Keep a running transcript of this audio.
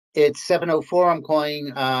It's 7:04. I'm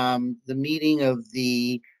calling the meeting of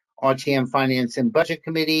the RTM Finance and Budget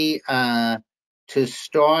Committee to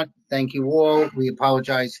start. Thank you all. We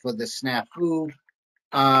apologize for the snafu.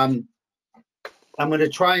 I'm going to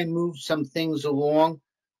try and move some things along.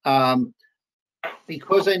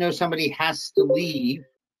 Because I know somebody has to leave,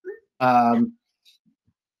 what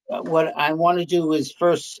I want to do is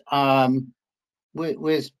first,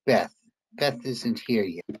 where's Beth? Beth isn't here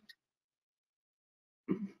yet.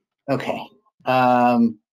 Okay.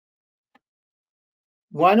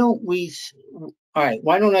 Why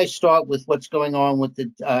don't I start with what's going on with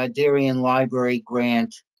the Darien Library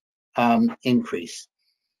grant increase?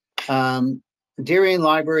 Darien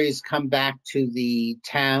Library has come back to the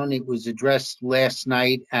town. It was addressed last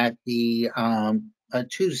night at the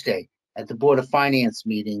Tuesday at the Board of Finance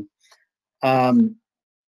meeting. The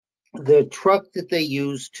truck that they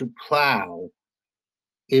use to plow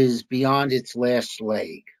is beyond its last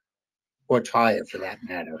leg, or tire for that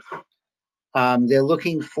matter. They're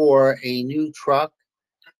looking for a new truck.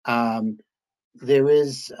 There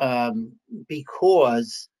is,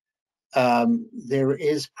 because there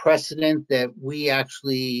is precedent that we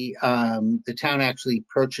actually, the town actually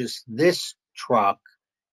purchased this truck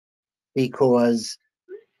because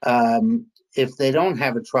if they don't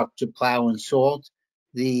have a truck to plow and salt,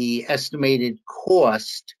 the estimated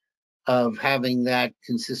cost of having that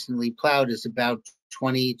consistently plowed is about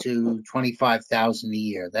 $20,000 to $25,000 a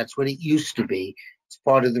year. That's what it used to be. It's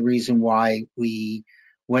part of the reason why we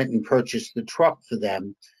went and purchased the truck for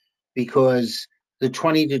them, because the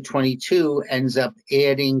 20 to 22 ends up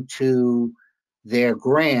adding to their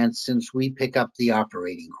grant since we pick up the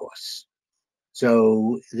operating costs.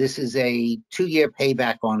 So this is a 2-year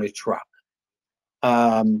payback on a truck.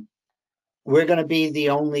 We're going to be the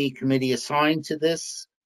only committee assigned to this.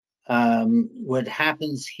 What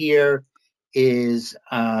happens here is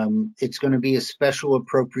it's going to be a special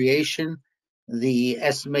appropriation. The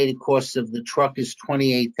estimated cost of the truck is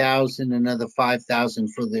 $28,000, another $5,000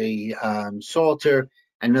 for the salter,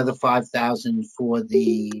 another $5,000 for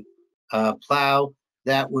the plow.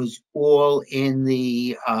 That was all in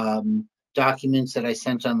the documents that I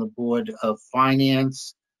sent on the Board of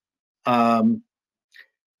Finance.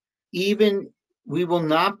 We will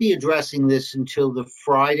not be addressing this until the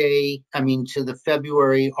to the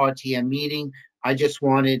February RTM meeting. I just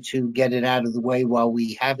wanted to get it out of the way while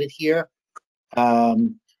we have it here.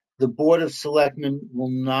 The Board of Selectmen will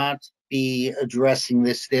not be addressing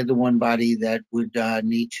this. They're the one body that would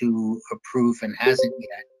need to approve and hasn't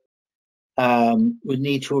yet. Would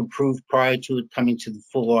need to approve prior to it coming to the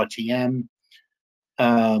full RTM.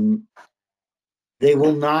 They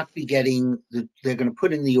will not be getting, they're going to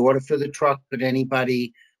put in the order for the truck, but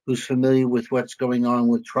anybody who's familiar with what's going on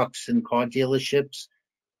with trucks and car dealerships,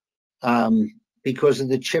 because of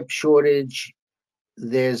the chip shortage,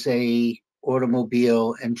 there's a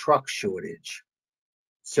automobile and truck shortage.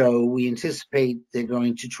 So we anticipate they're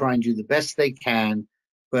going to try and do the best they can,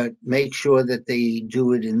 but make sure that they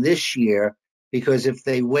do it in this year, because if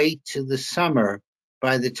they wait to the summer,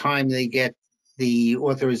 by the time they get the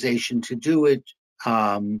authorization to do it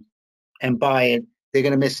and buy it, they're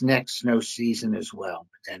going to miss next snow season as well,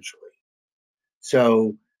 potentially.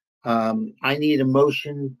 So I need a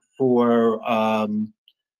motion for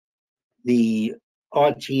the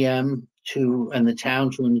RTM and the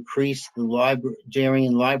town to increase the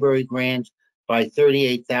Darien Library grant by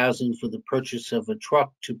 $38,000 for the purchase of a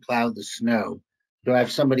truck to plow the snow. Do I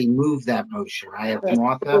have somebody move that motion? I have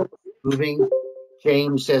Martha moving.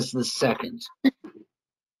 James says the second.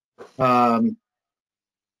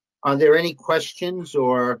 Are there any questions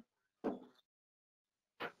or? Go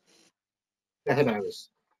ahead, Iris.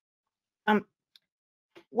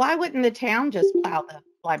 Why wouldn't the town just plow the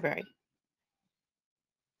library?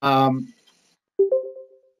 I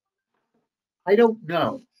don't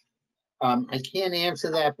know. I can't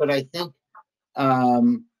answer that, but I think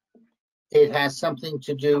it has something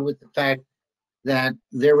to do with the fact that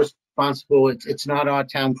they're responsible. It's not our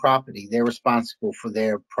town property. They're responsible for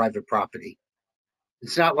their private property.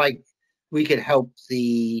 It's not like we could help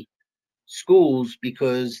the schools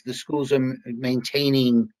because the schools are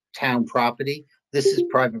maintaining town property. This is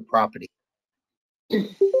private property.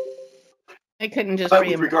 They couldn't just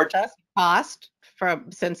reimburse us cost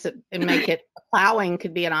since it make it plowing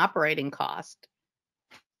could be an operating cost.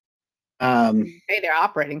 We pay their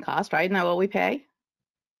operating cost, right? Isn't that what we pay?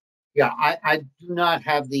 Yeah, I do not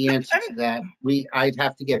have the answer to that. I'd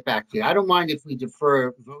have to get back to you. I don't mind if we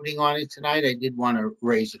defer voting on it tonight. I did want to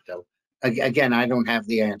raise it though. Again, I don't have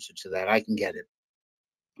the answer to that. I can get it.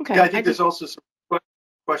 Okay. Yeah, I think there's also some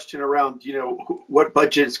question around, what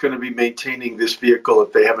budget is going to be maintaining this vehicle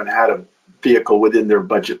if they haven't had a vehicle within their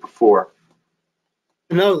budget before?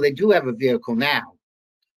 No, they do have a vehicle now.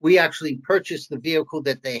 We actually purchased the vehicle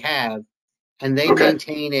that they have, and they Okay.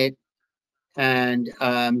 maintain it and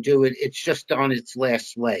do it. It's just on its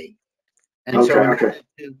last leg. And Okay, so in okay. order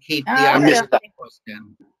to keep the I operating don't costs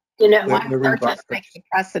down. One We're purchase makes a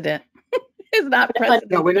precedent. It's not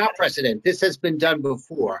precedent. No, we're not precedent. This has been done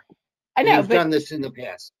before. I know, We've but done this in the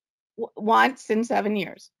past. once in 7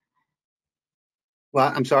 years.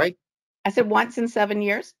 Well, I'm sorry? I said once in 7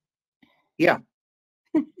 years. Yeah.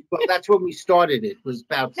 Well, that's when we started. It was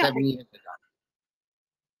about No. 7 years ago.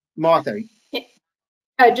 Martha,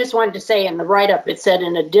 I just wanted to say in the write-up, it said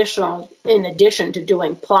in addition to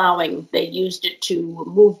doing plowing, they used it to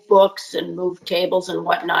move books and move tables and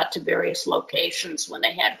whatnot to various locations when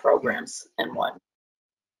they had programs and what.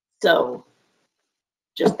 So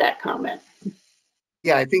just that comment.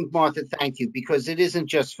 yeah, I think, Martha, thank you, because it isn't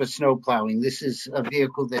just for snow plowing. This is a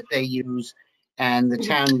vehicle that they use, and the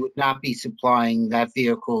town would not be supplying that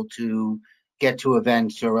vehicle to get to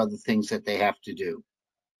events or other things that they have to do.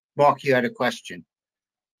 Mark, you had a question.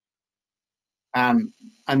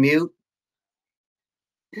 Unmute.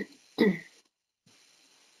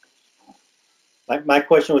 My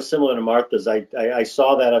question was similar to Martha's. I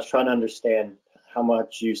saw that. I was trying to understand how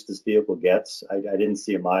much use this vehicle gets. I didn't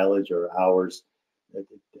see a mileage or hours. I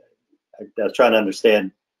was trying to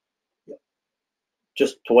understand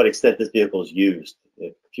just to what extent this vehicle is used.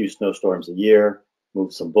 A few snowstorms a year,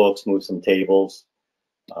 move some books, move some tables.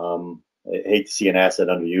 I hate to see an asset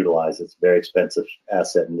underutilized. It's a very expensive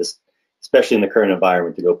asset, and this, especially in the current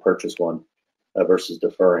environment, to go purchase one versus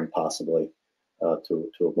deferring possibly to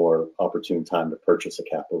a more opportune time to purchase a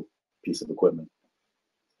capital piece of equipment.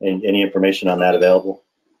 Any information on that available?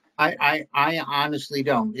 I honestly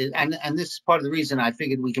don't. And this is part of the reason I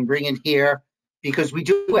figured we can bring it here, because we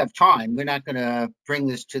do have time. We're not going to bring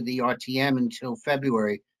this to the RTM until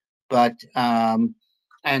February, but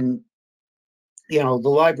and the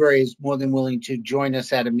library is more than willing to join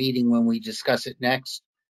us at a meeting when we discuss it next.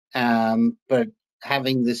 But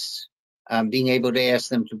having this, being able to ask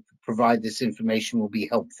them to provide this information will be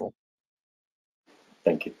helpful.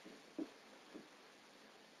 Thank you.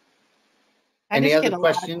 Any other get a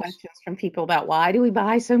lot of questions? questions from people about why do we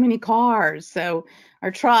buy so many cars,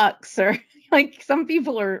 or trucks, or like some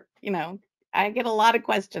people are, I get a lot of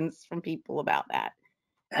questions from people about that.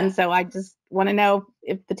 And so I just want to know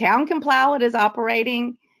if the town can plow it as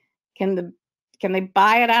operating, can they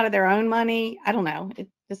buy it out of their own money? I don't know. It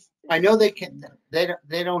just, I know they can.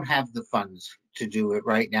 They don't have the funds to do it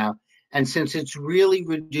right now, and since it's really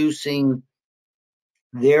reducing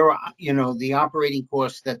their, the operating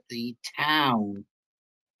costs that the town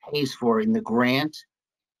pays for in the grant,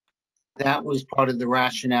 that was part of the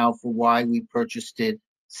rationale for why we purchased it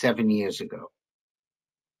 7 years ago.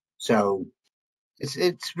 So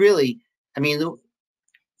it's really, I mean,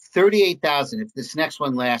 38,000. If this next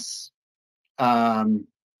one lasts 7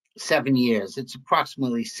 years, it's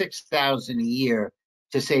approximately 6,000 a year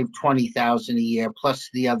to save 20,000 a year, plus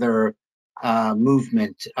the other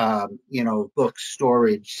movement, books,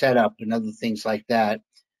 storage, setup, and other things like that.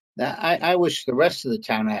 I wish the rest of the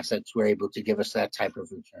town assets were able to give us that type of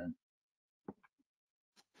return.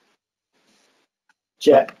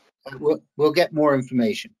 Jack, We'll get more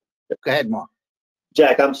information. Go ahead, Mark.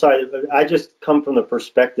 Jack, I'm sorry. I just come from the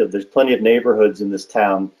perspective, there's plenty of neighborhoods in this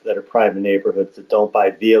town that are private neighborhoods that don't buy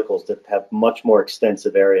vehicles, that have much more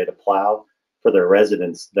extensive area to plow for their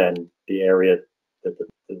residents than the area that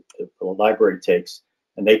the library takes.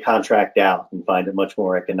 And they contract out and find it much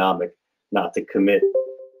more economic not to commit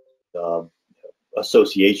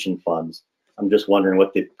association funds. I'm just wondering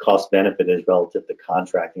what the cost benefit is relative to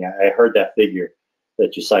contracting. I heard that figure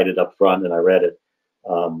that you cited up front, and I read it,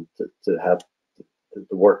 to have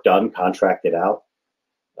the work done, contracted out.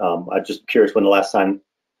 I'm just curious when the last time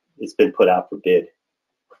it's been put out for bid.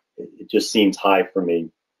 It just seems high for me,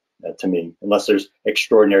 to me, unless there's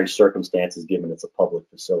extraordinary circumstances given it's a public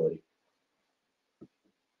facility.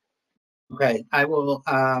 Okay, I will.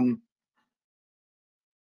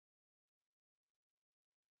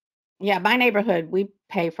 Yeah, my neighborhood, we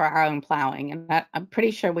pay for our own plowing, and I'm pretty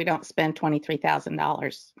sure we don't spend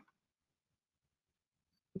 $23,000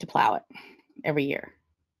 to plow it every year.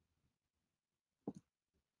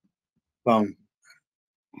 Well,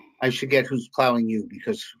 I should get who's plowing you,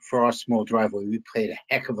 because for our small driveway, we paid a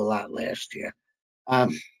heck of a lot last year.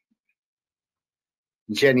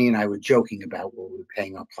 Jenny and I were joking about what we were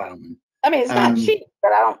paying our plowmen. I mean, it's not cheap,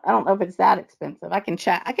 but I don't know if it's that expensive. I can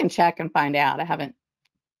check and find out. I haven't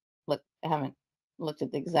looked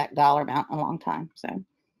at the exact dollar amount in a long time. So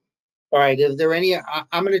All right, if there are any,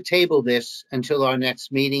 I'm going to table this until our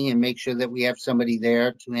next meeting and make sure that we have somebody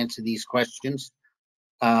there to answer these questions.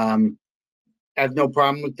 I have no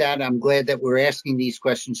problem with that. I'm glad that we're asking these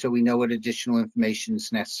questions so we know what additional information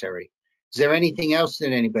is necessary. Is there anything else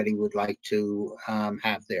that anybody would like to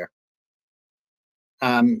have there?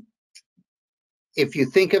 If you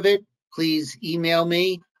think of it, please email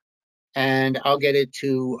me and I'll get it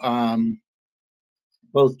to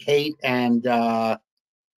both Kate and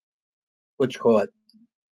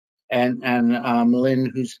and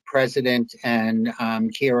Lynn, who's president, and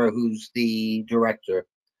Kira, who's the director.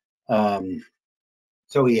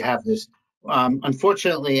 So we have this.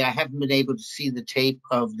 Unfortunately, I haven't been able to see the tape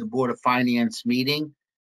of the Board of Finance meeting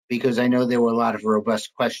because I know there were a lot of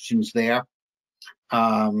robust questions there.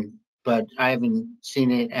 But I haven't seen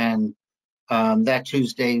it, and that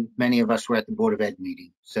Tuesday, many of us were at the Board of Ed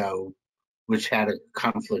meeting, so which had a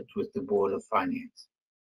conflict with the Board of Finance.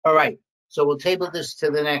 All right, so we'll table this to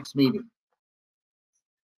the next meeting.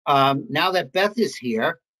 Now that Beth is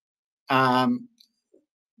here, Beth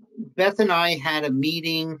and I had a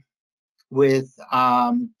meeting with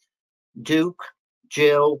Duke,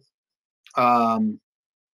 Jill,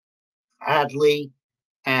 Hadley,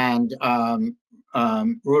 and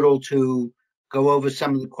Rudel to go over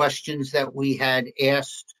some of the questions that we had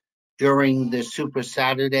asked during the Super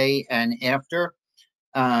Saturday and after.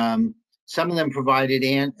 Some of them provided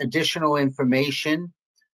additional information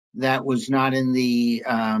that was not in the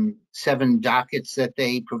 7 dockets that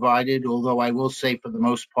they provided, although I will say for the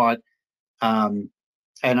most part, and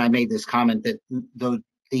I made this comment, that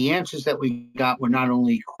the answers that we got were not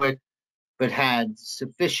only quick, but had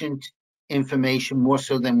sufficient information, more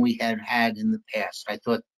so than we had had in the past. I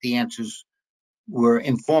thought the answers were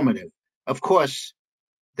informative. Of course,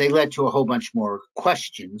 they led to a whole bunch more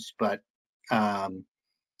questions, but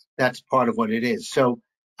that's part of what it is. So,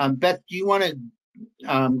 Beth, do you want to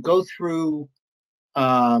go through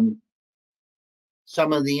some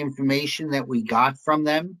of the information that we got from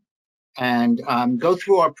them and go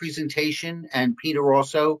through our presentation, and Peter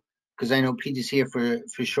also, because I know Peter's here for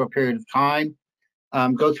a short period of time.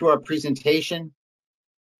 Go through our presentation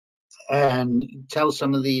and tell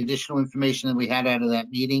some of the additional information that we had out of that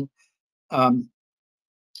meeting.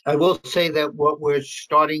 I will say that what we're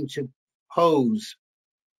starting to pose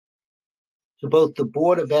to both the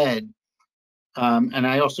Board of Ed, and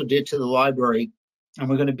I also did to the library, and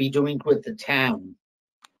we're going to be doing with the town,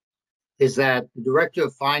 is that the Director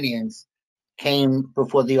of Finance came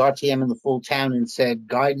before the RTM and the full town and said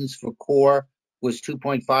guidance for core was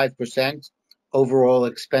 2.5%. Overall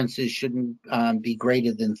expenses shouldn't be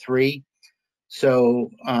greater than 3%. So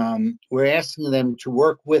we're asking them to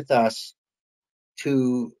work with us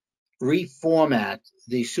to reformat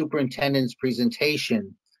the superintendent's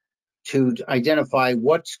presentation to identify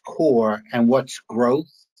what's core and what's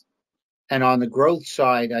growth. And on the growth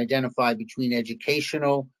side, identify between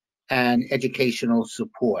educational and educational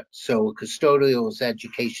support. So custodial is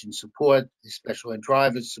education support, the special ed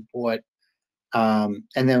driver support, and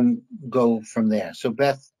then go from there. So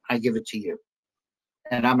Beth, I give it to you.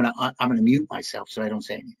 And I'm gonna mute myself so I don't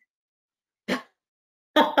say anything.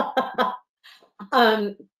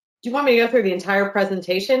 Do you want me to go through the entire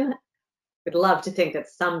presentation? Would love to think that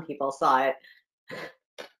some people saw it.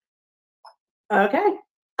 Okay.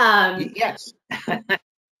 Yes.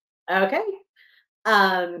 Okay.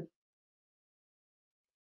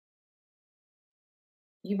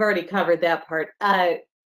 You've already covered that part.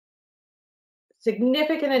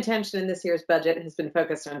 Significant attention in this year's budget has been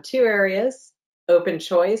focused on 2 areas: open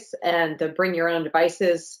choice and the bring your own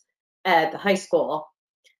devices at the high school.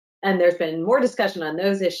 And there's been more discussion on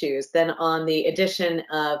those issues than on the addition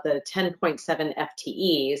of the 10.7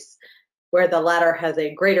 FTEs, where the latter has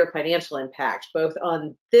a greater financial impact, both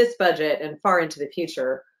on this budget and far into the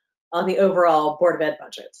future on the overall Board of Ed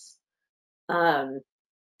budgets.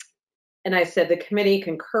 And I said the committee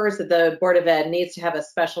concurs that the Board of Ed needs to have a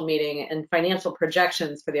special meeting and financial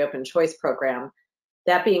projections for the open choice program.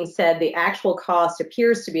 That being said, the actual cost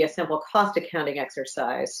appears to be a simple cost accounting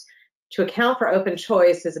exercise. To account for open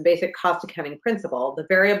choice is a basic cost accounting principle. The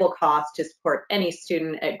variable cost to support any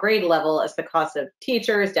student at grade level as the cost of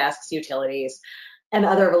teachers, desks, utilities, and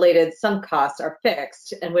other related sunk costs are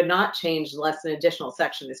fixed and would not change unless an additional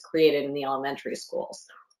section is created in the elementary schools.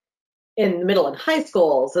 In the middle and high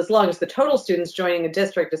schools, as long as the total students joining a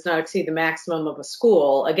district does not exceed the maximum of a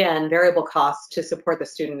school, again, variable costs to support the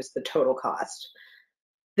student is the total cost.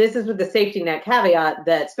 This is with the safety net caveat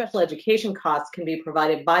that special education costs can be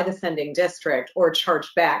provided by the sending district or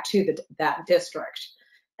charged back to that district.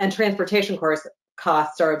 And transportation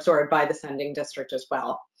costs are absorbed by the sending district as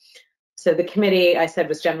well. So the committee, I said,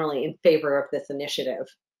 was generally in favor of this initiative.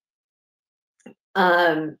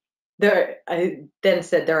 I then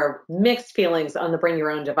said there are mixed feelings on the bring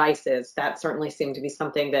your own devices. That certainly seemed to be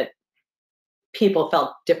something that people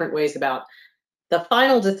felt different ways about. The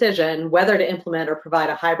final decision, whether to implement or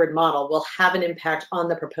provide a hybrid model, will have an impact on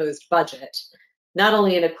the proposed budget, not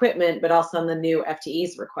only in equipment, but also on the new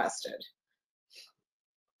FTEs requested.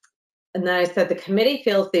 And then I said the committee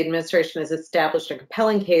feels the administration has established a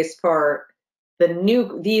compelling case for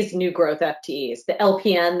these new growth FTEs, the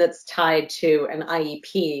LPN that's tied to an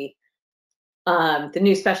IEP, the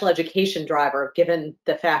new special education driver, given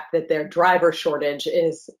the fact that their driver shortage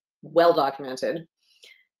is well documented,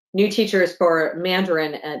 new teachers for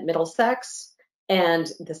Mandarin at Middlesex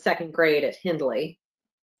and the second grade at Hindley,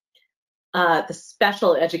 the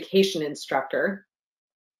special education instructor,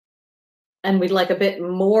 and we'd like a bit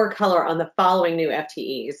more color on the following new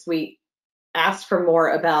FTEs. We asked for more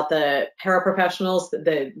about the paraprofessionals.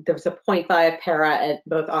 There was a 0.5 para at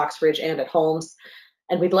both Oxbridge and at Holmes,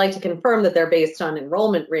 and we'd like to confirm that they're based on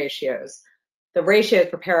enrollment ratios. The ratios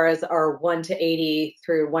for paras are 1 to 80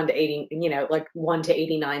 through 1 to 80, like 1 to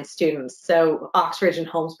 89 students. So Oxbridge and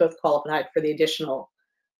Holmes both qualified for the additional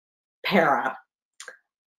para.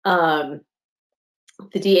 The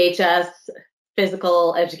DHS,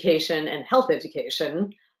 physical education and health education,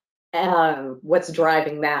 what's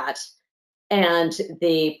driving that, and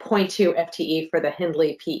the 0.2 FTE for the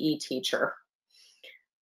Hindley PE teacher.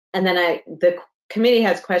 And then the committee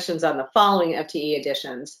has questions on the following FTE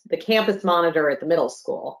additions: the campus monitor at the middle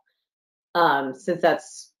school, since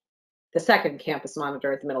that's the second campus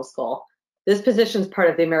monitor at the middle school. This position is part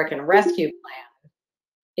of the American Rescue Plan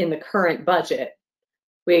in the current budget.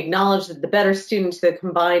 We acknowledge that the better student to the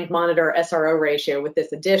combined monitor SRO ratio with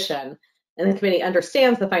this addition, and the committee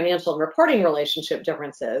understands the financial and reporting relationship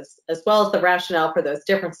differences, as well as the rationale for those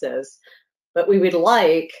differences, but we would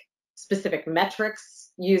like specific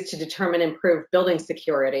metrics used to determine improved building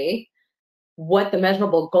security, what the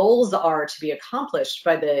measurable goals are to be accomplished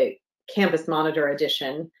by the campus monitor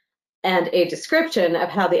addition, and a description of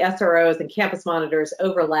how the SROs and campus monitors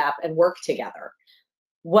overlap and work together.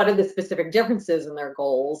 What are the specific differences in their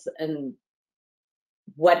goals, and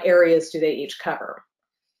what areas do they each cover?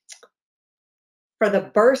 For the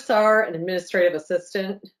bursar and administrative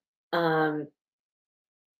assistant, in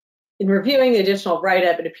reviewing the additional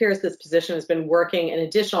write-up, it appears this position has been working an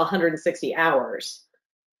additional 160 hours.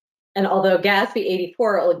 And although GASB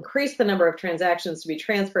 84 will increase the number of transactions to be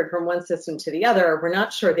transferred from one system to the other, we're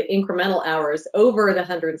not sure the incremental hours over the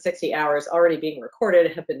 160 hours already being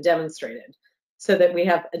recorded have been demonstrated, so that we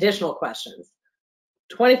have additional questions.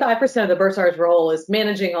 25% of the bursar's role is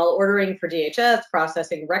managing all ordering for DHS,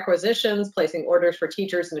 processing requisitions, placing orders for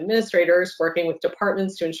teachers and administrators, working with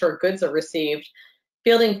departments to ensure goods are received,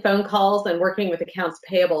 fielding phone calls, and working with accounts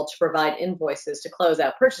payable to provide invoices to close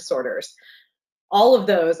out purchase orders. All of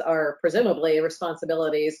those are presumably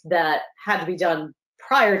responsibilities that had to be done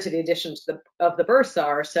prior to the addition of the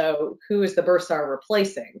bursar, so who is the bursar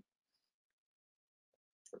replacing?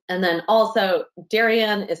 And then also,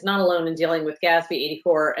 Darien is not alone in dealing with GASB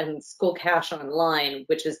 84 and School Cash Online,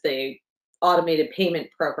 which is the automated payment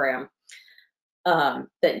program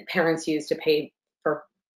that parents use to pay for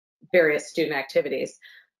various student activities.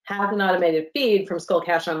 Has an automated feed from School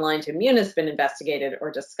Cash Online to Munis been investigated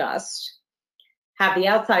or discussed? Have the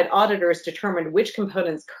outside auditors determined which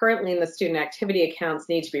components currently in the student activity accounts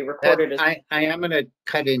need to be recorded? I am going to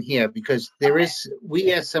cut in here because we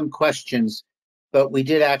have some questions, but we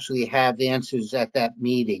did actually have answers at that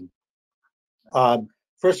meeting.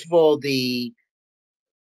 First of all, the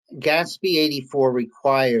GASB 84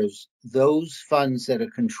 requires those funds that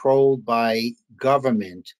are controlled by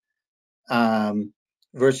government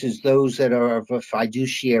versus those that are of a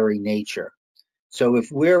fiduciary nature. So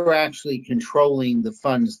if we're actually controlling the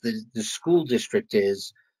funds that the school district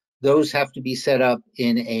is, those have to be set up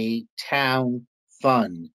in a town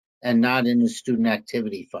fund and not in a student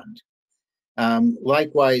activity fund.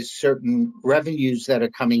 Likewise, certain revenues that are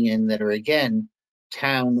coming in that are, again,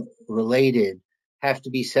 town related have to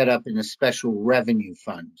be set up in a special revenue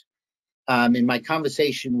fund. In my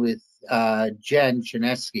conversation with Jen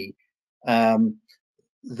Chinesky,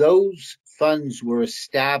 those funds were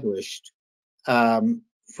established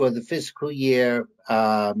for the fiscal year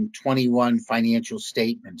 21 financial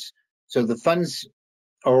statements. So the funds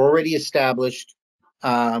are already established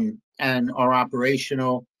and are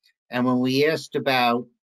operational. And when we asked about,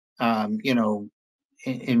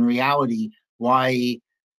 in reality, why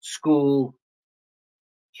School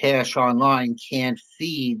Cash Online can't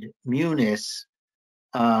feed Munis,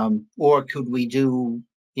 or could we do,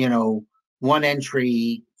 one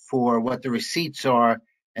entry for what the receipts are,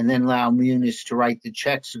 and then allow Munis to write the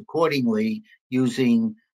checks accordingly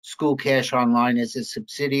using school cash online as a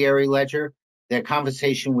subsidiary ledger. Their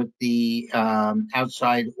conversation with the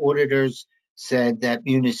outside auditors said that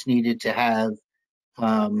Munis needed to have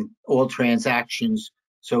all transactions.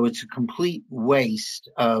 So it's a complete waste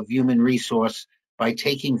of human resource by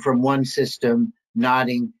taking from one system,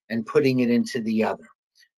 nodding, and putting it into the other.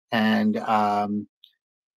 And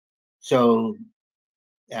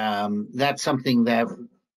that's something that,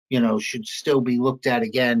 should still be looked at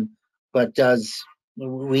again, but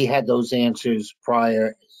we had those answers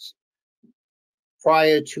prior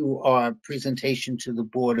to our presentation to the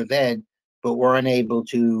Board of Ed, but we're unable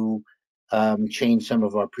to change some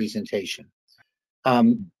of our presentation.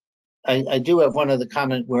 I do have one other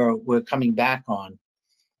comment where we're coming back on,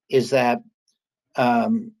 is that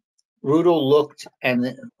Rudel looked,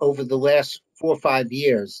 and over the last 4 or 5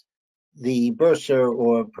 years, the bursar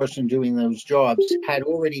or person doing those jobs had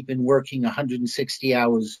already been working 160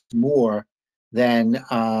 hours more than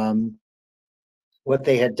what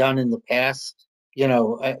they had done in the past,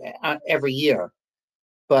 every year.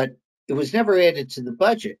 But it was never added to the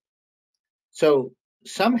budget. So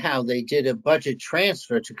somehow they did a budget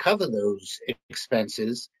transfer to cover those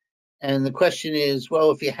expenses. And the question is,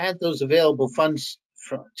 well, if you had those available funds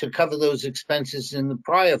to cover those expenses in the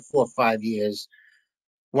prior 4 or 5 years,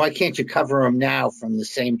 why can't you cover them now from the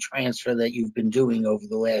same transfer that you've been doing over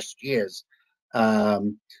the last years?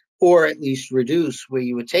 Or at least reduce where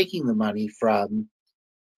you were taking the money from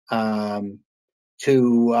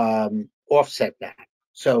to offset that.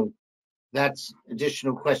 So that's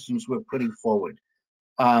additional questions we're putting forward.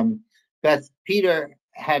 Beth, Peter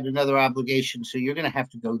had another obligation, so you're going to have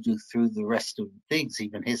to go through the rest of the things,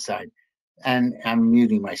 even his side. And I'm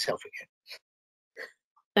muting myself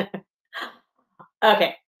again.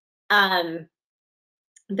 Okay. The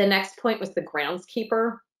next point was the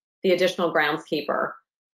groundskeeper, the additional groundskeeper.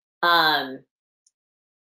 And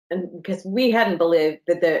because we hadn't believed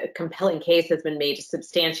that the compelling case has been made to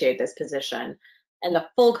substantiate this position. And the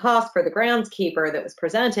full cost for the groundskeeper that was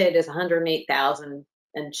presented is $108,000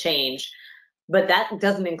 and change, but that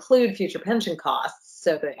doesn't include future pension costs.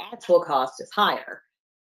 So the actual cost is higher.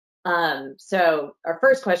 So our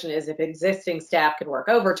first question is if existing staff could work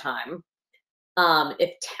overtime,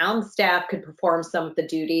 if town staff could perform some of the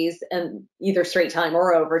duties and either straight time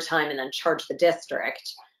or overtime and then charge the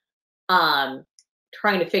district,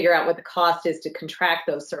 trying to figure out what the cost is to contract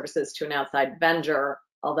those services to an outside vendor,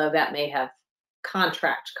 although that may have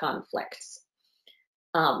contract conflicts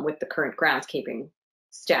with the current groundskeeping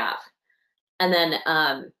staff. And then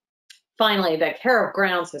finally, the care of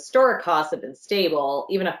grounds historic costs have been stable.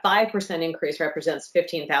 Even a 5% increase represents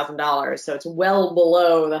 $15,000. So it's well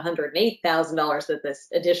below the $108,000 that this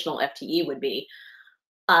additional FTE would be.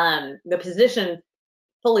 The position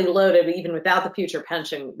fully loaded, even without the future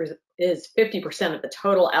pension, is 50% of the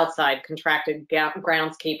total outside contracted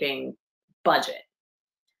groundskeeping budget.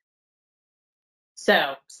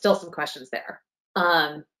 So still some questions there.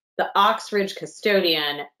 The Oxridge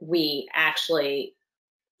custodian, we actually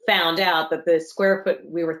found out that the square foot,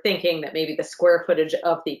 we were thinking that maybe the square footage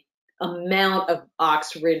of the amount of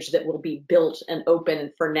Oxridge that will be built and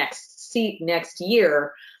open for next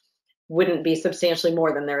year wouldn't be substantially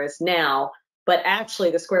more than there is now. But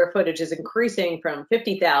actually the square footage is increasing from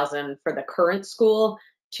 50,000 for the current school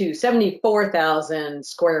to 74,000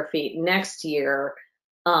 square feet next year,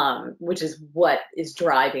 which is what is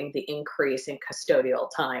driving the increase in custodial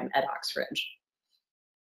time at Oxridge.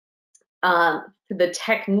 The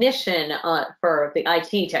technician, for the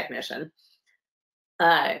IT technician,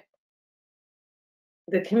 the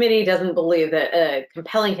committee doesn't believe that a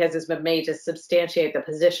compelling case has been made to substantiate the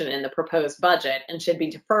position in the proposed budget and should be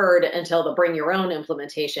deferred until the bring your own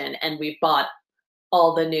implementation and we've bought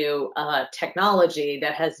all the new technology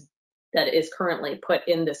that is currently put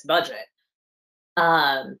in this budget.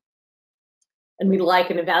 And we'd like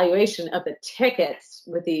an evaluation of the tickets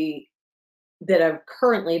that have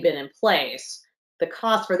currently been in place. The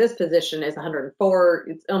cost for this position is it's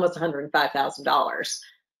almost $105,000.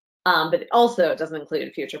 But also it doesn't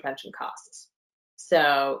include future pension costs.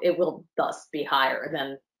 So it will thus be higher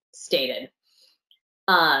than stated.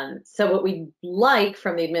 So what we'd like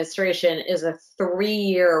from the administration is a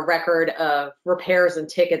 3-year record of repairs and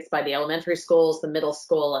tickets by the elementary schools, the middle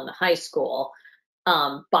school, and the high school,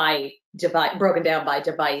 broken down by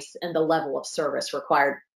device and the level of service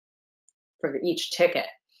required for each ticket.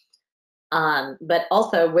 But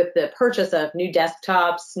also with the purchase of new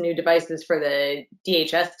desktops, new devices for the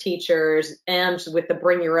DHS teachers, and with the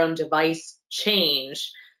bring your own device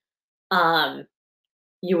change,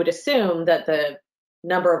 you would assume that the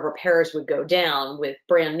number of repairs would go down with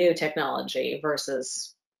brand new technology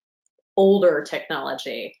versus older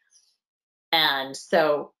technology. And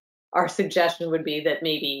so our suggestion would be that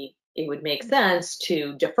maybe it would make sense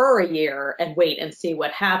to defer a year and wait and see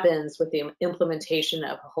what happens with the implementation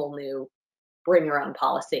of a whole new bring your own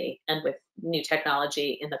policy and with new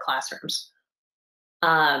technology in the classrooms.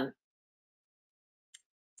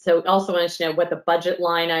 So also wanted to know what the budget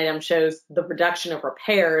line item shows the reduction of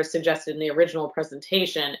repairs suggested in the original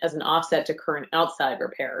presentation as an offset to current outside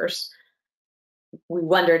repairs. We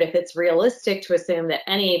wondered if it's realistic to assume that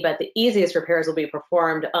any but the easiest repairs will be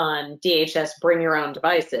performed on DHS bring your own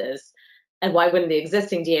devices, and why wouldn't the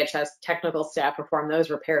existing DHS technical staff perform those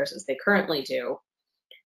repairs as they currently do?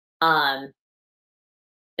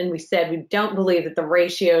 And we said we don't believe that the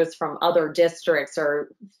ratios from other districts are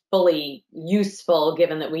fully useful,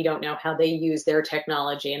 given that we don't know how they use their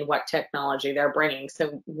technology and what technology they're bringing.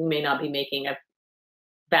 So we may not be making a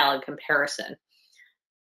valid comparison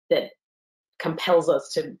that compels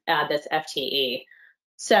us to add this FTE.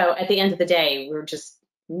 So at the end of the day, we just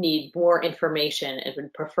need more information and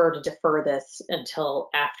would prefer to defer this until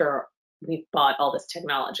after we've bought all this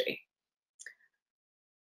technology.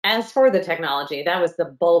 As for the technology, that was the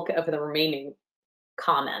bulk of the remaining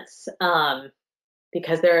comments,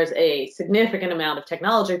 because there is a significant amount of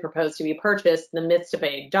technology proposed to be purchased in the midst of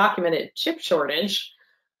a documented chip shortage,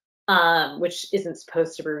 which isn't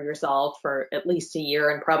supposed to be resolved for at least a year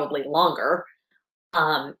and probably longer.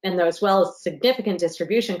 And as well as significant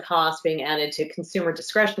distribution costs being added to consumer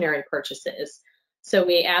discretionary purchases. So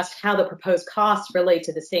we asked how the proposed costs relate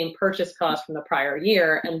to the same purchase cost from the prior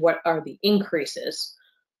year and what are the increases.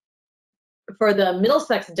 For the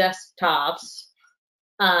Middlesex desktops,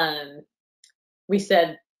 we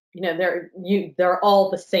said, you know, they're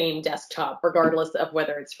all the same desktop, regardless of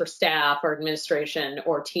whether it's for staff or administration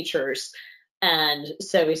or teachers. And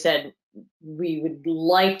so we said we would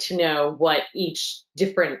like to know what each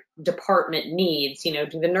different department needs. You know,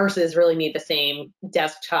 do the nurses really need the same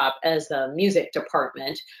desktop as the music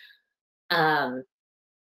department?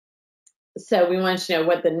 So we wanted to know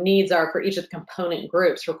what the needs are for each of the component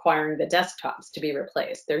groups requiring the desktops to be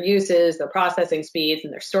replaced, their uses, their processing speeds,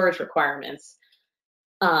 and their storage requirements,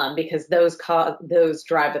 because those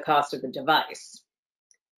drive the cost of the device.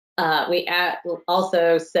 We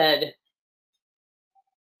also said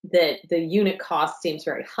that the unit cost seems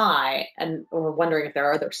very high, and we're wondering if there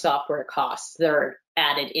are other software costs that are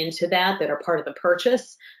added into that are part of the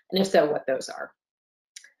purchase, and if so, what those are.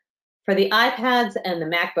 For the iPads and the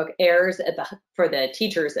MacBook Airs for the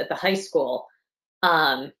teachers at the high school,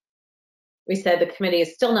 we said the committee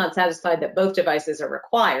is still not satisfied that both devices are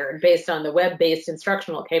required based on the web-based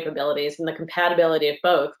instructional capabilities and the compatibility of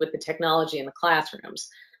both with the technology in the classrooms.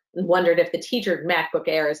 And wondered if the teacher MacBook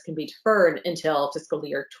Airs can be deferred until fiscal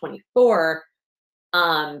year 24,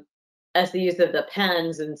 as the use of the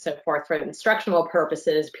pens and so forth for instructional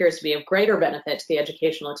purposes appears to be of greater benefit to the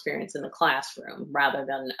educational experience in the classroom rather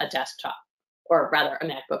than a desktop, or rather a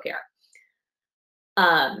MacBook Air.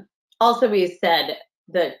 Also, we said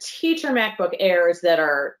the teacher MacBook Airs that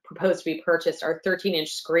are proposed to be purchased are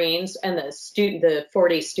 13-inch screens, and the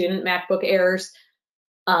 40 student MacBook Airs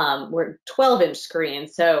were 12-inch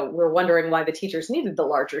screens. So we're wondering why the teachers needed the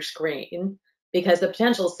larger screen, because the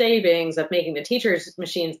potential savings of making the teachers'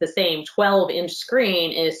 machines the same 12-inch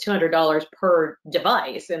screen is $200 per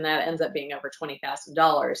device, and that ends up being over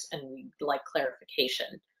 $20,000, and we'd like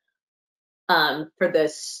clarification. For the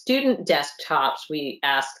student desktops, we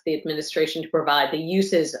asked the administration to provide the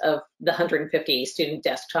uses of the 150 student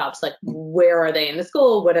desktops, like where are they in the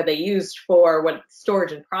school, what are they used for, what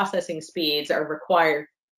storage and processing speeds are required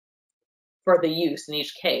for the use in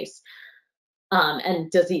each case.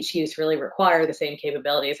 And does each use really require the same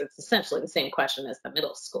capabilities? It's essentially the same question as the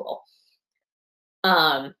middle school.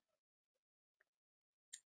 As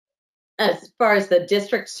far as the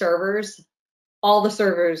district servers, all the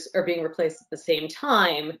servers are being replaced at the same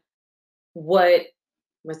time. What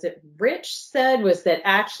was it Rich said was that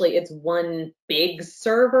actually it's one big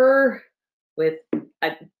server with,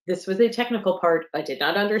 this was a technical part I did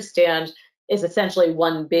not understand, is essentially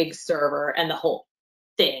one big server and the whole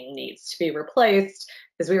thing needs to be replaced,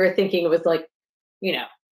 because we were thinking it was like, you know,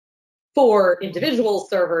 4 individual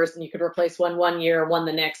servers and you could replace one year, one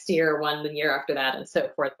the next year, one the year after that, and so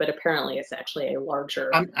forth. But apparently it's actually a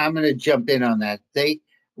larger. I'm going to jump in on that. They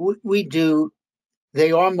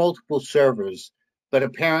are multiple servers, but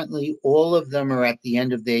apparently all of them are at the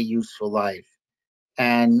end of their useful life.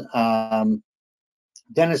 And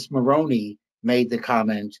Dennis Maroney made the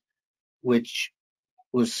comment, which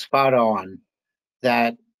was spot on,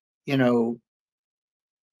 that, you know,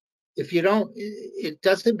 if you don't, it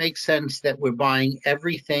doesn't make sense that we're buying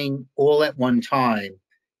everything all at one time,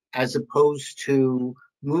 as opposed to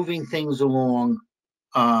moving things along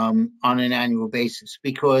on an annual basis,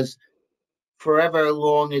 because forever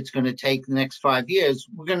long it's going to take the next 5 years,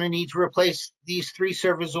 we're going to need to replace these 3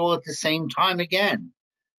 servers all at the same time again.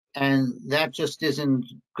 And that just isn't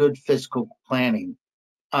good fiscal planning.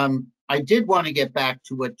 I did want to get back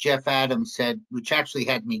to what Jeff Adams said, which actually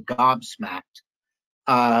had me gobsmacked.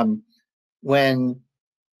 When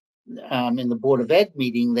in the Board of Ed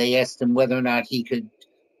meeting, they asked him whether or not he could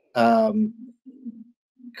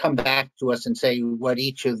come back to us and say what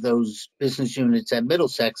each of those business units at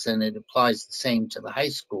Middlesex, and it applies the same to the high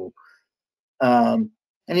school. And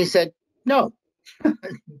he said, no,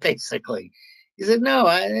 basically. He said, no,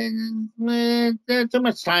 there's too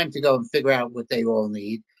much time to go and figure out what they all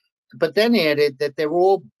need. But then added that they're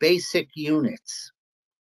all basic units.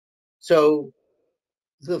 So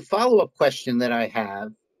the follow-up question that I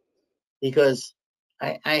have, because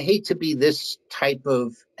I hate to be this type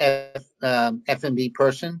of F&B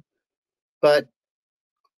person, but,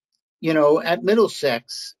 you know, at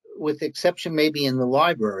Middlesex, with exception maybe in the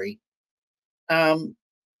library,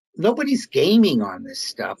 nobody's gaming on this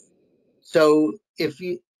stuff. So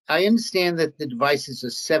I understand that the devices are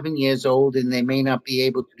 7 years old and they may not be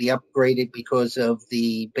able to be upgraded because of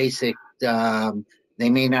the basic, they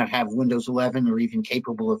may not have Windows 11 or even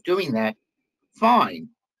capable of doing that. Fine.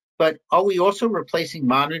 But are we also replacing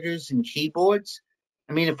monitors and keyboards?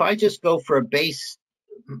 I mean, if I just go for a base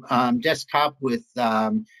desktop with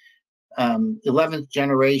 11th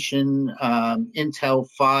generation Intel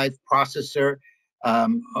 5 processor,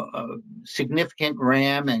 significant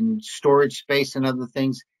RAM and storage space and other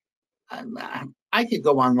things, I could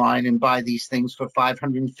go online and buy these things for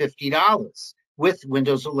 $550 with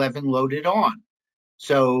Windows 11 loaded on.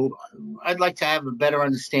 So I'd like to have a better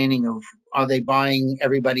understanding of, are they buying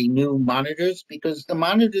everybody new monitors? Because the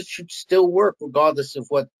monitors should still work regardless of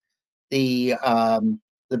what the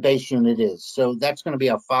base unit is. So that's going to be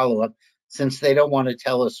our follow-up, since they don't want to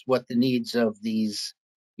tell us what the needs of these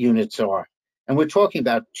units are. And we're talking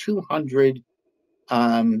about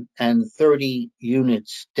 230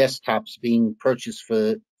 units, desktops being purchased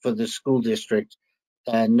for the school district,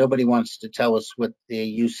 and nobody wants to tell us what their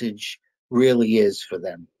usage really is for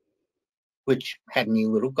them, which had me a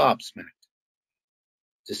little gobsmacked,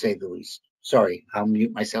 to say the least. Sorry, I'll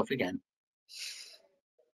mute myself again.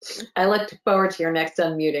 I look forward to your next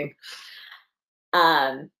unmuting.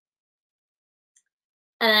 And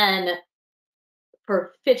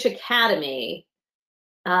for Fitch Academy,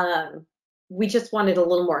 we just wanted a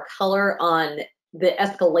little more color on the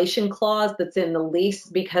escalation clause that's in the lease,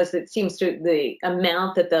 because it seems to, the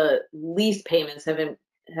amount that the lease payments have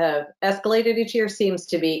escalated each year seems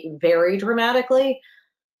to be very dramatically.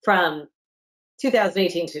 From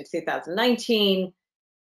 2018 to 2019,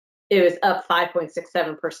 it was up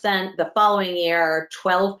 5.67%. The following year,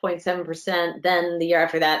 12.7%. Then the year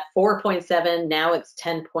after that, 4.7. Now it's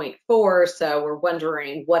 10.4. So we're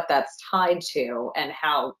wondering what that's tied to and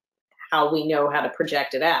how we know how to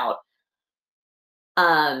project it out.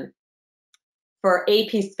 For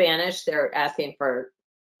AP Spanish, they're asking for,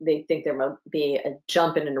 they think there will be a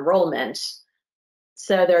jump in enrollment.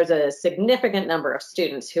 So there's a significant number of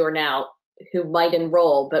students who might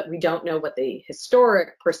enroll, but we don't know what the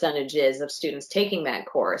historic percentage is of students taking that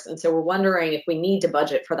course. And so we're wondering if we need to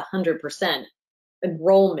budget for the 100%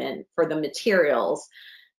 enrollment for the materials,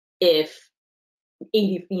 if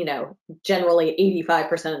generally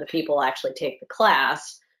 85% of the people actually take the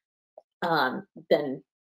class, then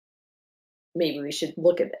maybe we should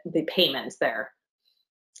look at the payments there.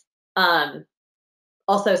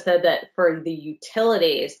 Also said that for the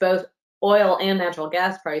utilities, both oil and natural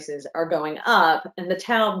gas prices are going up, and the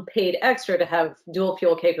town paid extra to have dual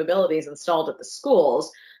fuel capabilities installed at the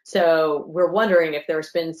schools. So we're wondering if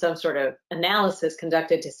there's been some sort of analysis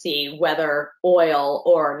conducted to see whether oil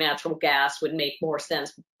or natural gas would make more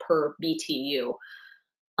sense per BTU,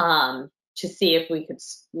 to see if we could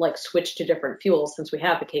switch to different fuels since we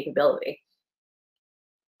have the capability.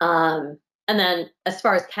 And then as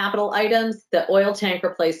far as capital items, the oil tank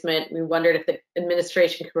replacement, we wondered if the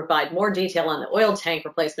administration could provide more detail on the oil tank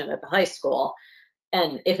replacement at the high school.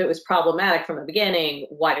 And if it was problematic from the beginning,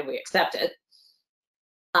 why did we accept it?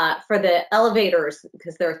 For the elevators,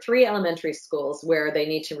 because there are 3 elementary schools where they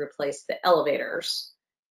need to replace the elevators.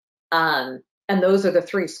 And those are the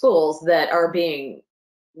 3 schools that are being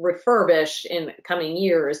refurbished in coming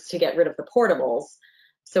years to get rid of the portables.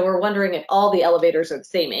 So we're wondering if all the elevators are the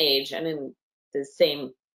same age and in the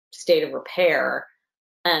same state of repair,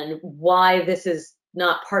 and why this is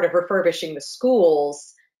not part of refurbishing the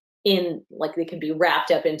schools in, like, they could be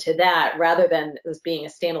wrapped up into that rather than as being a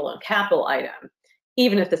standalone capital item.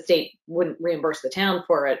 Even if the state wouldn't reimburse the town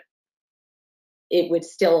for it, it would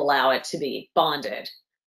still allow it to be bonded.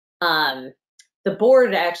 The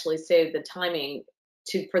board actually stated the timing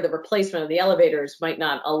for the replacement of the elevators might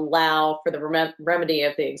not allow for the remedy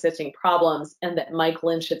of the existing problems, and that Mike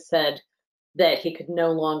Lynch had said that he could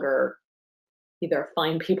no longer either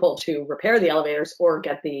find people to repair the elevators or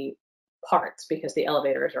get the parts because the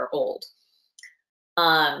elevators are old.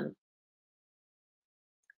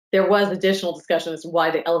 There was additional discussion as to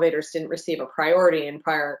why the elevators didn't receive a priority in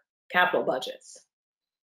prior capital budgets,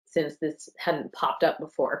 since this hadn't popped up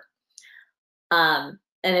before. And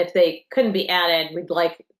if they couldn't be added, we'd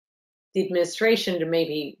like the administration to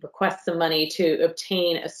maybe request some money to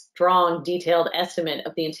obtain a strong, detailed estimate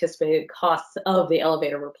of the anticipated costs of the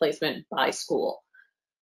elevator replacement by school,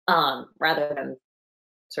 rather than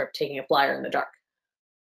sort of taking a flyer in the dark.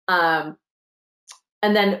 And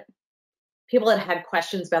then people had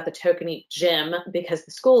questions about the Tokenique gym because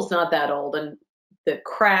the school's not that old and the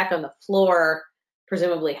crack on the floor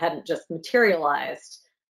presumably hadn't just materialized.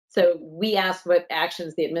 So we asked what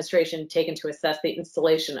actions the administration had taken to assess the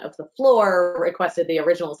installation of the floor, requested the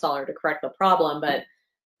original installer to correct the problem, but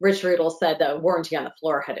Rich Rudel said the warranty on the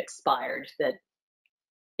floor had expired, that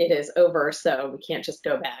it is over, so we can't just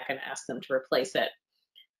go back and ask them to replace it.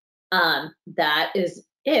 That is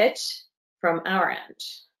it from our end.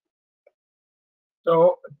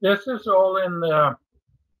 So this is all in the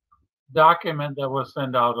document that was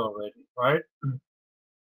sent out already, right?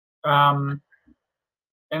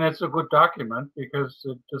 And it's a good document because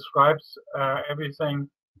it describes everything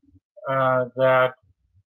that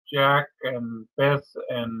Jack and Beth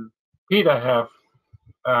and Peter have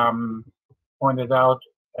pointed out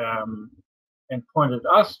and pointed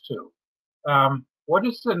us to. What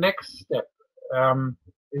is the next step?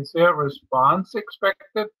 Is there a response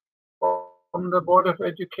expected from the Board of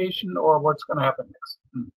Education, or what's going to happen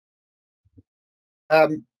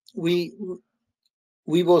next? We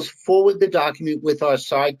will forward the document with our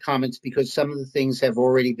side comments because some of the things have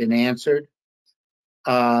already been answered.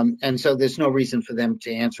 And so there's no reason for them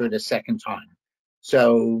to answer it a second time.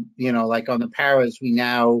 So, like on the paras, we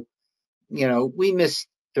now, we missed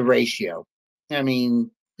the ratio. I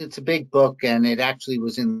mean, it's a big book and it actually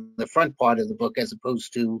was in the front part of the book as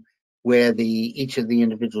opposed to where each of the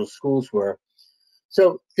individual schools were.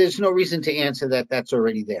 So there's no reason to answer that. That's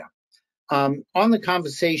already there. On the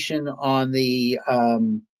conversation on the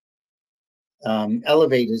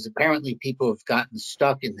elevators, apparently people have gotten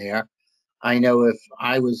stuck in there. I know if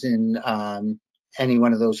I was in any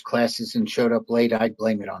one of those classes and showed up late, I'd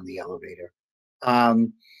blame it on the elevator.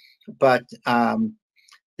 But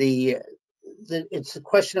it's a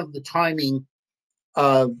question of the timing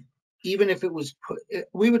of, even if it was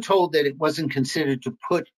we were told that it wasn't considered to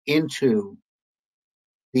put into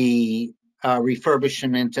the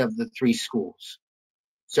refurbishment of the 3 schools.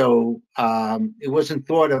 So it wasn't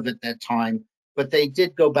thought of at that time, but they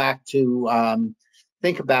did go back to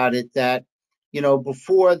think about it, that,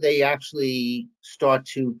 before they actually start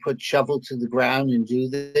to put shovel to the ground and do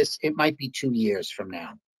this, it might be 2 years from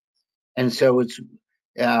now. And so it's,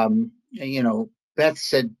 Beth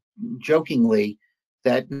said jokingly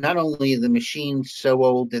that not only are the machines so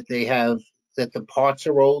old that that the parts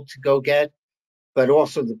are old to go get, but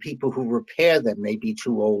also the people who repair them may be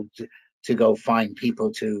too old to go find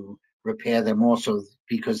people to repair them also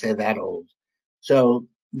because they're that old. So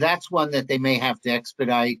that's one that they may have to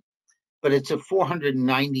expedite, but it's a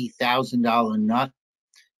 $490,000 nut.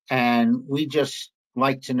 And we just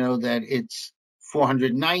like to know that it's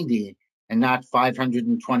 490 and not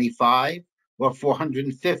 525 or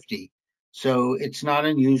 450. So it's not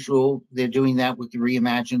unusual. They're doing that with the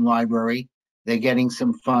Reimagine Library. They're getting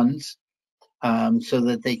some funds so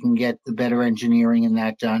that they can get the better engineering and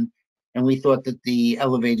that done. And we thought that the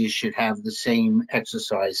elevators should have the same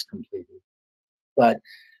exercise completed. But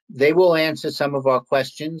they will answer some of our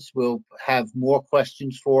questions. We'll have more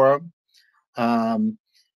questions for them.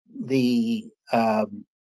 The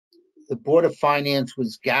Board of Finance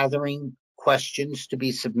was gathering questions to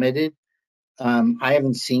be submitted. I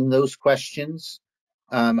haven't seen those questions.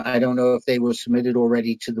 I don't know if they were submitted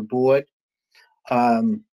already to the board.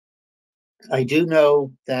 I do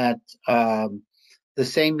know that the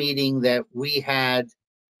same meeting that we had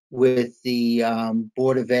with the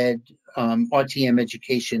Board of Ed, RTM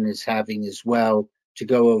Education is having as well to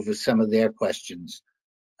go over some of their questions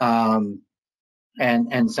and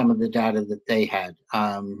some of the data that they had.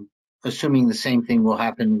 Assuming the same thing will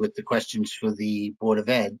happen with the questions for the Board of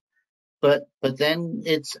Ed. But then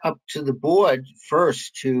it's up to the board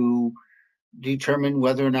first to determine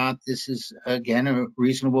whether or not this is, again, a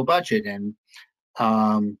reasonable budget. And,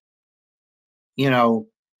 you know,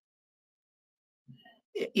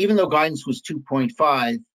 even though guidance was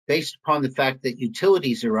 2.5, based upon the fact that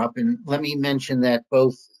utilities are up, and let me mention that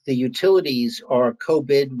both the utilities are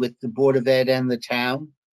co-bid with the Board of Ed and the town.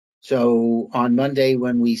 So on Monday,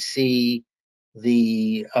 when we see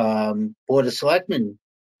the Board of Selectmen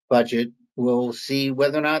budget, we'll see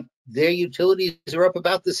whether or not their utilities are up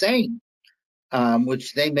about the same,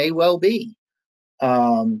 which they may well be.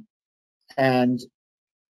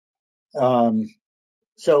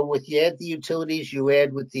 So with you add the utilities, you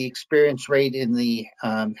add with the experience rate in the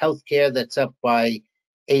healthcare that's up by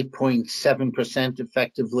 8.7%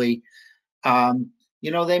 effectively. You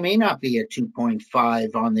know, they may not be at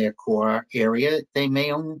 2.5 on their core area. They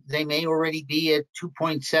may already be at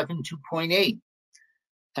 2.7, 2.8.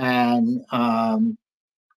 And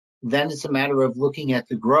then it's a matter of looking at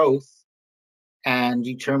the growth and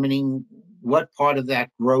determining what part of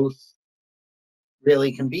that growth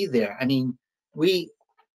really can be there. I mean,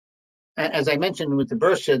 as I mentioned with the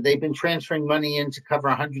Bursa, they've been transferring money in to cover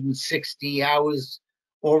 160 hours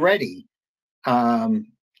already.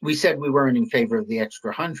 We said we weren't in favor of the extra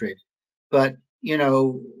 100, but you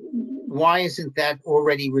know, why isn't that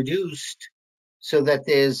already reduced so that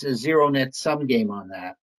there's a zero net sum game on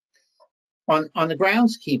that? On the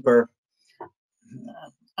groundskeeper,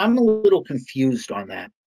 I'm a little confused on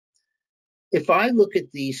that. If I look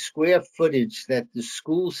at the square footage that the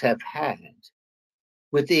schools have had,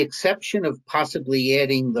 with the exception of possibly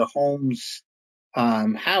adding the Holmes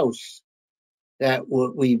house that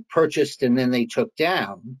we purchased and then they took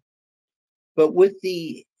down, but with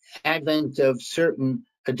the advent of certain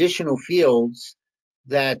additional fields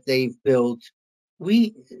that they've built,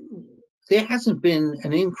 there hasn't been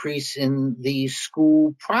an increase in the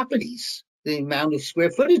school properties, the amount of square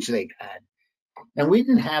footage they've had. And we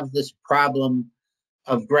didn't have this problem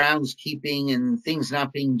of groundskeeping and things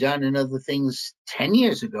not being done and other things 10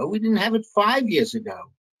 years ago. We didn't have it 5 years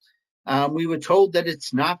ago. We were told that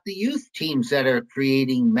it's not the youth teams that are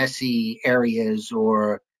creating messy areas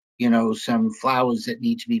or, you know, some flowers that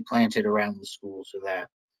need to be planted around the schools or that.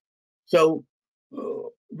 So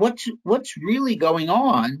what's really going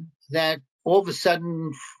on that all of a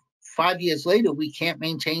sudden 5 years later, we can't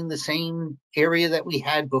maintain the same area that we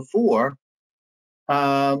had before?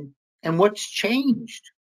 And what's changed?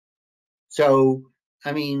 So,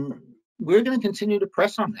 I mean, we're going to continue to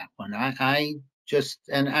press on that one. I just,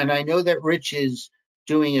 and I know that Rich is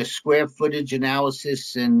doing a square footage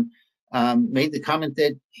analysis and made the comment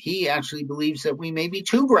that he actually believes that we may be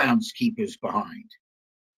 2 groundskeepers behind.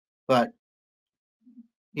 But,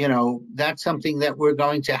 you know, that's something that we're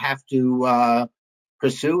going to have to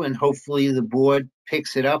pursue, and hopefully the board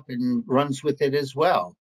picks it up and runs with it as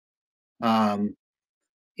well.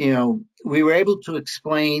 You know, we were able to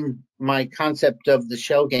explain my concept of the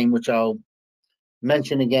shell game, which I'll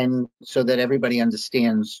mention again so that everybody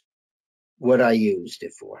understands what I used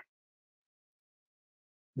it for.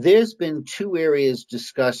 There's been 2 areas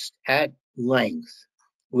discussed at length,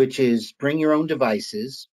 which is bring your own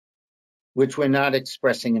devices, which we're not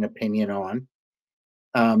expressing an opinion on,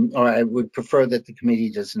 or I would prefer that the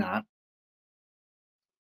committee does not,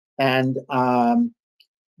 and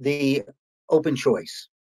the open choice.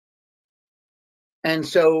 And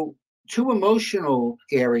so 2 emotional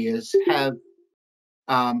areas have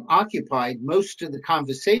occupied most of the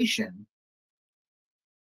conversation,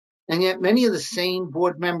 and yet many of the same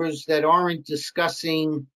board members that aren't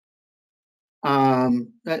discussing,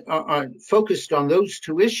 that are focused on those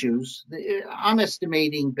 2 issues, I'm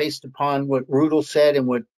estimating, based upon what Rudel said and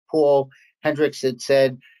what Paul Hendricks had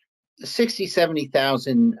said, 60,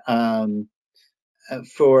 70,000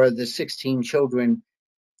 for the 16 children.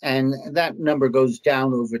 And that number goes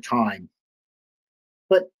down over time.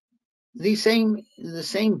 But the same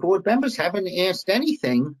board members haven't asked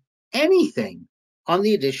anything on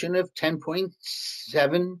the addition of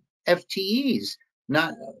 10.7 FTEs,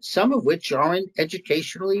 not some of which aren't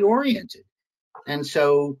educationally oriented. And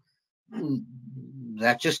so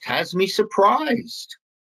that just has me surprised,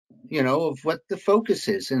 you know, of what the focus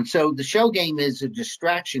is. And so the shell game is a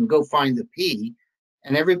distraction, go find the P,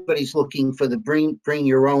 and everybody's looking for the bring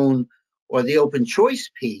your own or the open choice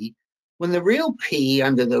P, when the real P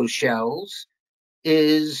under those shells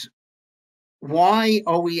is, why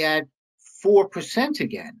are we at 4%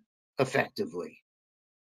 again, effectively?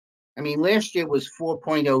 I mean, last year was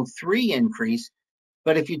 4.03 increase,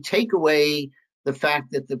 but if you take away the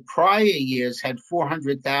fact that the prior years had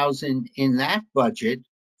 400,000 in that budget,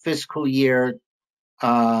 fiscal year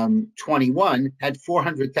 21 had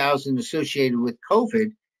 400,000 associated with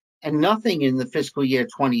COVID, and nothing in the fiscal year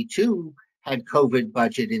 22 had COVID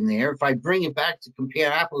budget in there. If I bring it back to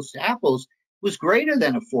compare apples to apples, it was greater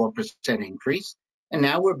than a 4% increase. And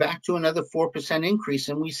now we're back to another 4% increase.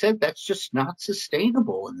 And we said that's just not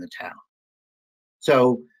sustainable in the town.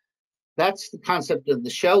 So that's the concept of the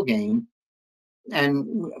shell game.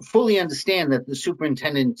 And fully understand that the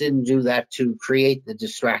superintendent didn't do that to create the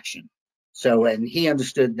distraction. So, and he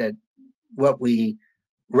understood that what we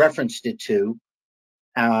referenced it to,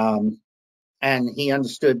 and he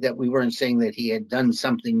understood that we weren't saying that he had done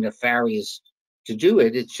something nefarious to do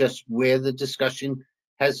it. It's just where the discussion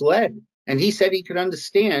has led. And he said he could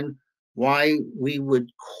understand why we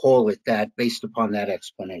would call it that based upon that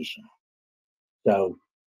explanation. So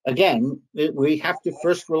again, we have to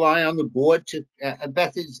first rely on the board to,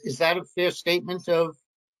 Beth, is that a fair statement of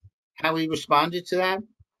how he responded to that?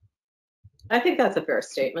 I think that's a fair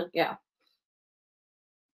statement, yeah.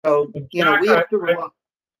 So, you know, we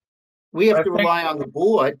have to rely on the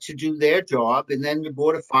board to do their job, and then the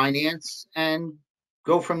Board of Finance, and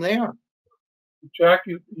go from there. Jack,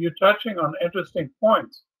 you're touching on interesting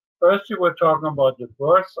points. First, you were talking about the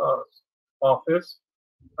bursar's office.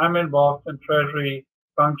 I'm involved in treasury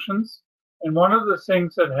functions, and one of the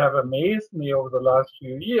things that have amazed me over the last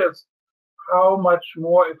few years, how much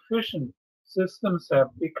more efficient systems have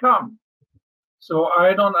become. So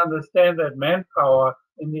I don't understand that manpower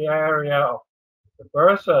in the area of the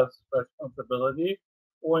bursar's responsibility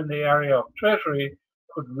or in the area of treasury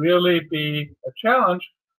could really be a challenge,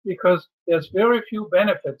 because there's very few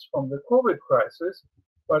benefits from the COVID crisis,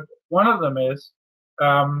 but one of them is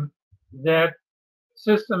that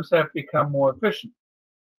systems have become more efficient.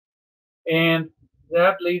 And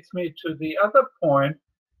that leads me to the other point.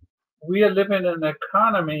 We are living in an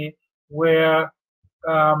economy where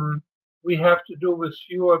we have to do with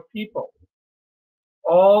fewer people.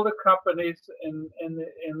 All the companies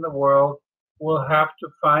in the world will have to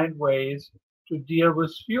find ways to deal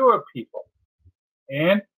with fewer people.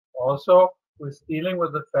 And also, we're dealing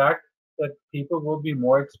with the fact that people will be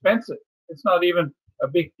more expensive. It's not even a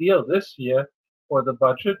big deal this year for the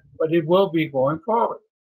budget, but it will be going forward.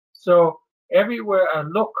 So everywhere I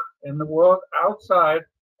look in the world outside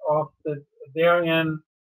of the therein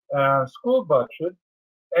school budget,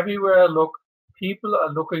 everywhere I look, people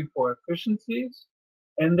are looking for efficiencies,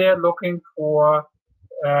 and they're looking for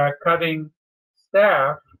cutting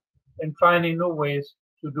staff and finding new ways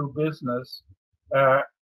to do business.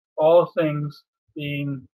 All things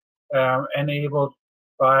being enabled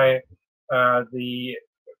by the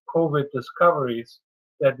COVID discoveries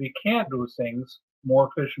that we can do things more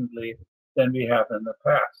efficiently than we have in the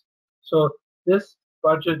past. So this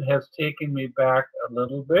budget has taken me back a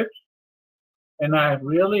little bit, and I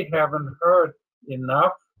really haven't heard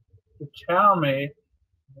enough to tell me,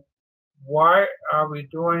 why are we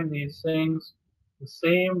doing these things the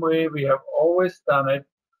same way we have always done it?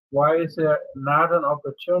 Why is there not an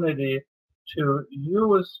opportunity to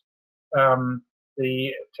use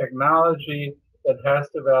the technology that has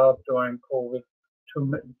developed during COVID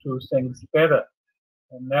to do things better?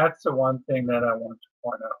 And that's the one thing that I want to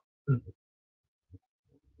point out.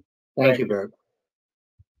 Thank you, Bert.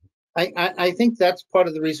 I think that's part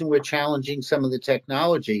of the reason we're challenging some of the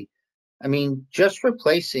technology. I mean, just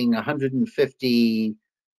replacing 150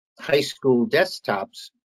 high school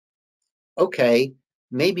desktops, okay,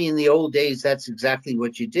 maybe in the old days that's exactly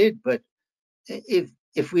what you did, but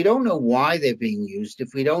if we don't know why they're being used,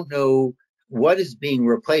 if we don't know what is being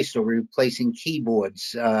replaced, or replacing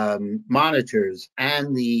keyboards, monitors,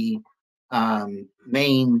 and the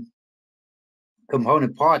main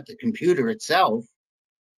component part, the computer itself,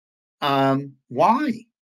 why?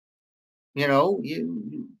 You know,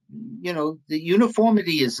 the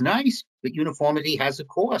uniformity is nice, but uniformity has a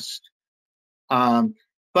cost.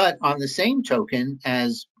 But on the same token,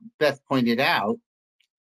 as Beth pointed out,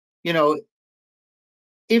 you know,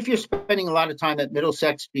 if you're spending a lot of time at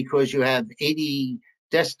Middlesex because you have 80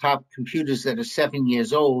 desktop computers that are 7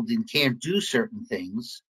 years old and can't do certain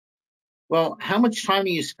things, well, how much time are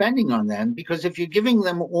you spending on them? Because if you're giving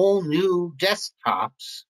them all new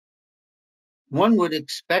desktops, one would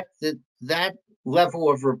expect that that level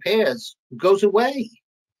of repairs goes away.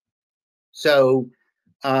 So,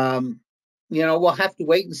 you know, we'll have to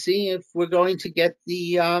wait and see if we're going to get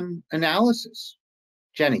the analysis.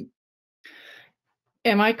 Jenny.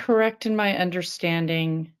 Am I correct in my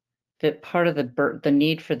understanding that part of the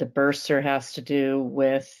need for the bursar has to do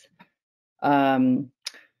with the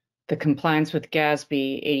compliance with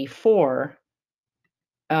GASB 84?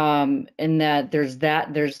 And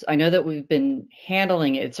that I know that we've been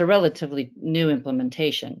handling it. It's a relatively new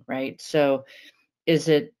implementation, right? So is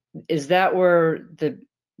that where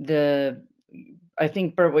I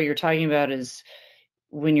think, Bert, what you're talking about is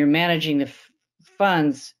when you're managing the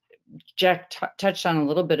funds. Jack touched on a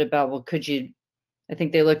little bit about, well, I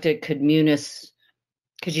think they looked at, could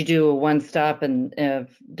you do a one-stop and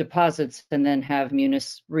deposits and then have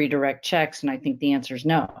Munis redirect checks? And I think the answer is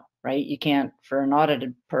no, right? You can't, for an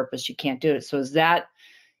audited purpose, you can't do it. So is that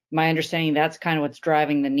my understanding? That's kind of what's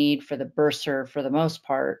driving the need for the bursar for the most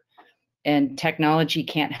part. And technology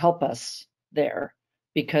can't help us there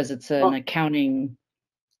because it's an accounting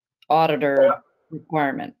auditor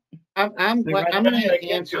requirement. I'm going to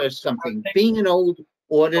answer something. Being an old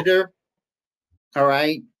auditor, all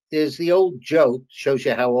right, there's the old joke, shows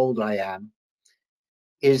you how old I am,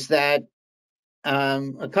 is that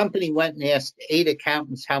a company went and asked 8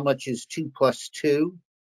 accountants how much is 2 plus 2,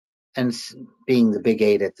 and being the big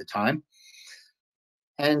 8 at the time.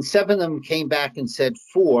 And 7 of them came back and said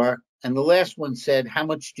 4, and the last one said, how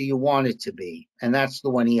much do you want it to be? And that's the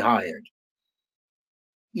one he hired.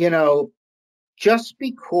 You know, just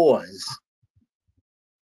because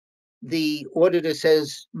the auditor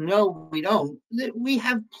says, no, we don't, we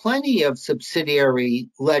have plenty of subsidiary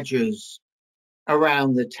ledgers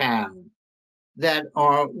around the town that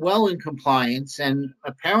are well in compliance, and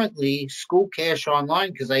apparently School Cash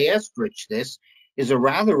Online, because I asked Rich this, is a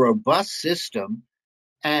rather robust system.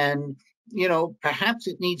 And, you know, perhaps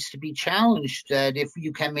it needs to be challenged that if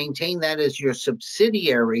you can maintain that as your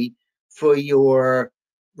subsidiary for your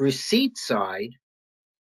receipt side,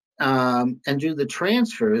 and do the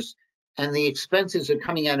transfers, and the expenses are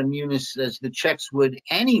coming out of Munis as the checks would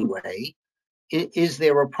anyway, is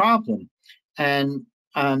there a problem? And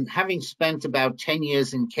having spent about 10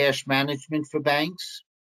 years in cash management for banks,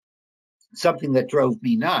 something that drove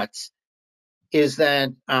me nuts is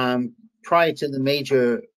that prior to the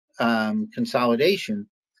major consolidation,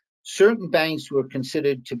 certain banks were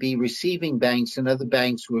considered to be receiving banks and other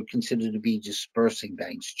banks were considered to be dispersing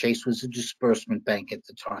banks. Chase was a disbursement bank at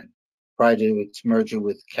the time, prior to its merger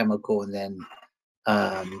with Chemical and then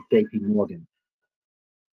JP Morgan.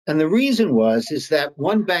 And the reason is that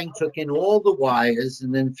one bank took in all the wires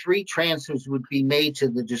and then 3 transfers would be made to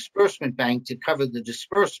the disbursement bank to cover the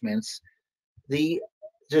disbursements. The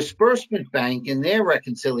disbursement bank in their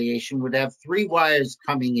reconciliation would have 3 wires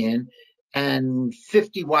coming in and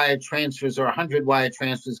 50 wire transfers or 100 wire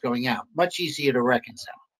transfers going out. Much easier to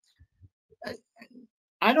reconcile.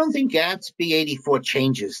 I don't think Gatsby 84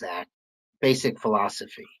 changes that basic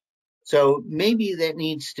philosophy. So maybe there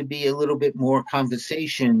needs to be a little bit more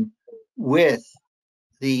conversation with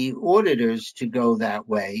the auditors to go that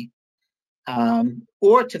way,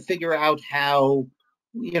 or to figure out how,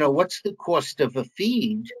 you know, what's the cost of a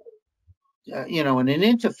feed, you know, and an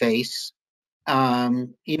interface.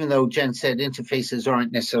 Even though Jen said interfaces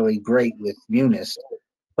aren't necessarily great with Munis,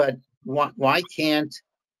 but why can't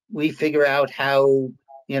we figure out how,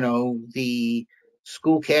 you know, the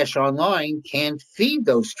School Cash Online can't feed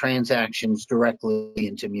those transactions directly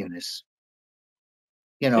into Munis?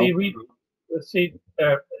 You know,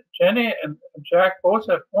 Jenny and Jack both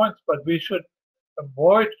have points, but we should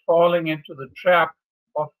avoid falling into the trap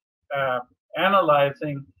of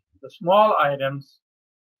analyzing the small items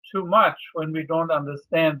too much when we don't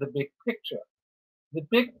understand the big picture. The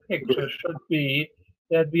big picture should be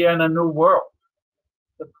that we are in a new world,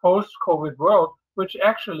 the post-COVID world, which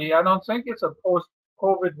actually I don't think it's a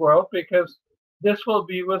post-COVID world because this will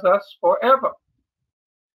be with us forever.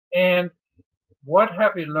 And what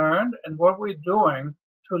have we learned and what we're doing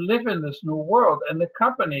to live in this new world? And the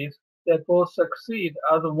companies that will succeed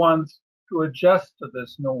are the ones to adjust to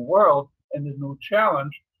this new world and the new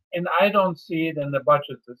challenge. And I don't see it in the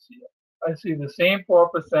budget this year. I see the same 4%.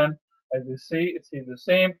 I see the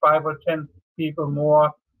same 5 or 10 people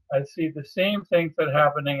more. I see the same things that are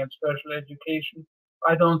happening in special education.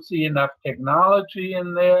 I don't see enough technology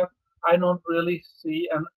in there. I don't really see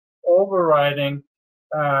an overriding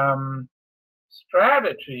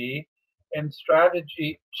strategy and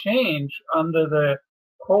strategy change under the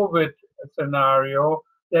COVID scenario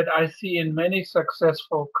that I see in many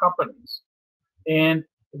successful companies. And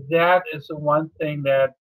that is the one thing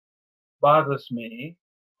that bothers me,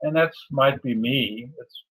 and that might be me.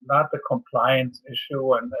 It's not the compliance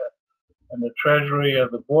issue and the treasury or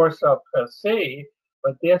the Boursa per se,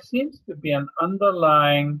 but there seems to be an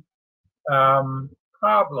underlying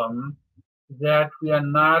problem that we are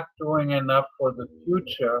not doing enough for the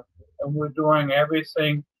future, and we're doing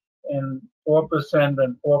everything in 4%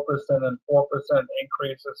 and 4% and 4%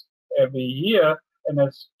 increases every year. And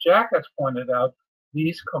as Jack has pointed out,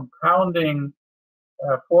 these compounding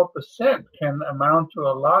 4% can amount to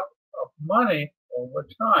a lot of money over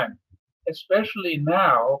time, especially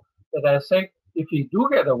now that I think if you do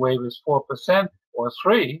get away with 4% or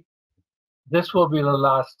 3%, this will be the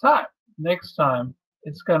last time. Next time,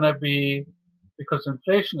 it's going to be, because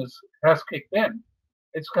inflation has kicked in,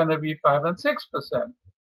 it's going to be 5 and 6%.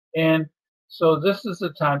 And so this is the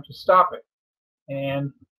time to stop it.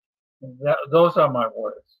 And those are my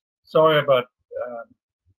words. Sorry about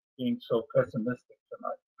being so pessimistic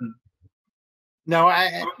tonight. No,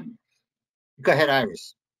 go ahead,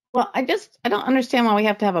 Iris. Well, I don't understand why we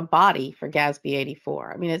have to have a body for GASB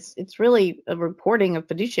 84. I mean, it's really a reporting of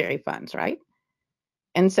fiduciary funds, right?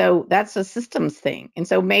 And so that's a systems thing. And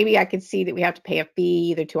so maybe I could see that we have to pay a fee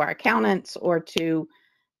either to our accountants or to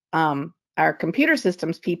our computer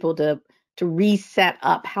systems people to reset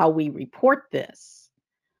up how we report this.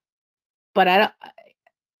 But I don't,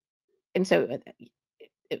 and so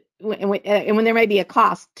when there may be a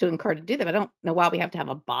cost to incur to do that, I don't know why we have to have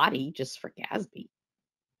a body just for GASB.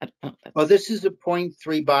 Well, this is a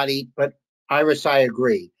 0.3 body, but Iris, I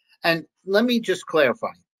agree. And let me just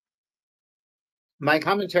clarify. My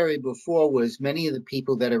commentary before was many of the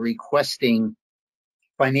people that are requesting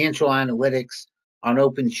financial analytics on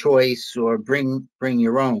open choice or bring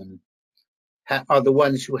your own are the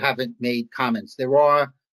ones who haven't made comments. There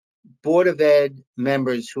are Board of Ed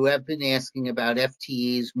members who have been asking about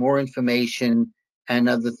FTEs, more information, and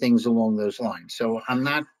other things along those lines. So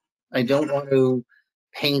I don't want to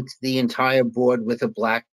paint the entire board with a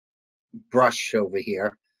black brush over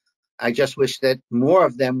here. I just wish that more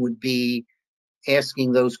of them would be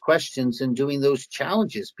asking those questions and doing those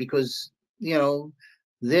challenges, because these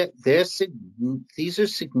are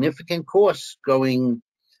significant costs going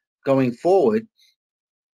forward.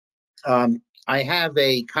 I have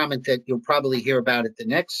a comment that you'll probably hear about at the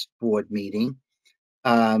next board meeting,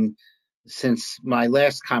 since my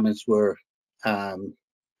last comments were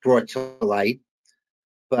brought to light.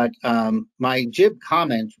 But my JIB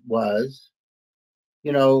comment was,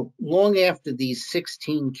 long after these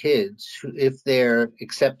 16 kids, if they're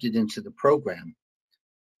accepted into the program,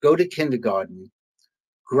 go to kindergarten,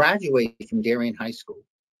 graduate from Darien High School,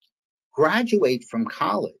 graduate from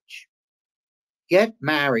college, get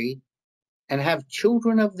married, and have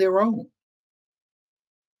children of their own,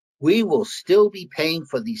 we will still be paying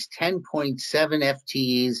for these 10.7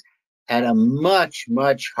 FTEs at a much,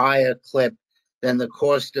 much higher clip than the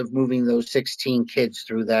cost of moving those 16 kids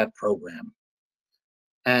through that program.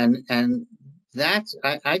 And that's,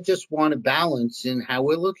 I just want a balance in how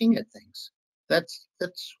we're looking at things. That's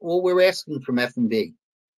all we're asking from F&B.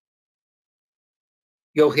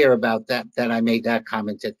 You'll hear about that I made that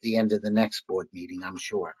comment at the end of the next board meeting, I'm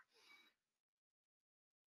sure.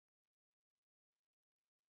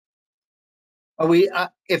 Are we,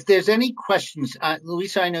 if there's any questions,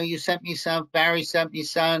 Louisa, I know you sent me some, Barry sent me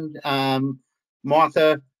some,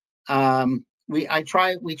 Martha, we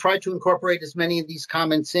try to incorporate as many of these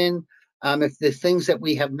comments in. If the things that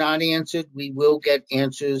we have not answered, we will get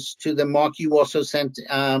answers to them. Mark, you also sent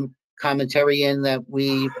commentary in that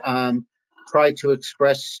we tried to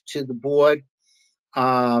express to the board.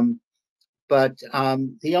 But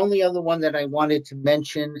the only other one that I wanted to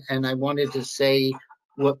mention, and I wanted to say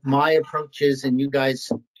what my approach is, and you guys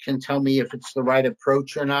can tell me if it's the right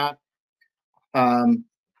approach or not. And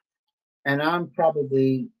I'm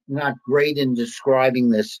probably not great in describing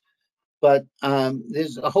this, but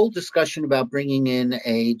there's a whole discussion about bringing in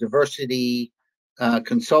a diversity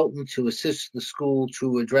consultant to assist the school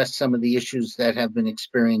to address some of the issues that have been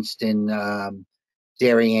experienced in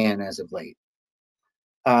Darien as of late.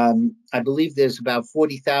 I believe there's about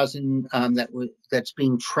 40,000 that's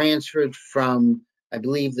being transferred from, I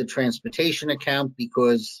believe, the transportation account,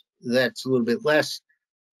 because that's a little bit less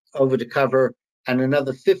over to cover, and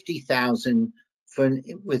another 50,000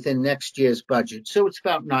 within next year's budget. So it's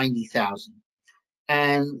about 90,000.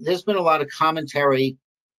 And there's been a lot of commentary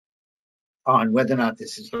on whether or not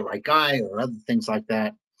this is the right guy or other things like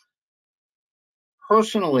that.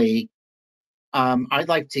 Personally, I'd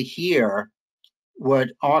like to hear what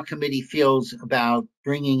our committee feels about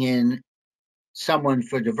bringing in someone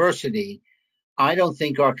for diversity. I don't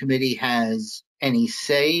think our committee has any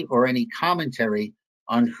say or any commentary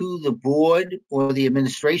on who the board or the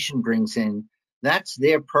administration brings in. That's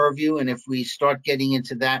their purview, and if we start getting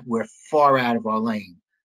into that, we're far out of our lane.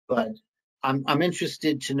 But I'm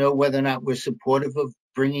interested to know whether or not we're supportive of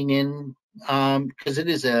bringing in, because it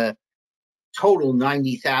is a total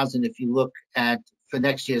 90,000 if you look at for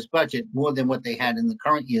next year's budget, more than what they had in the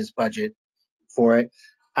current year's budget for it.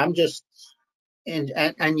 I'm just, and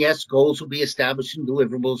yes, goals will be established and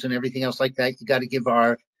deliverables and everything else like that. You got to give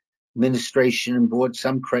our administration and board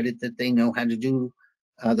some credit that they know how to do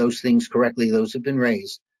those things correctly. Those have been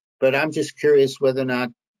raised. But I'm just curious whether or not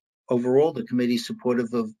overall, the committee's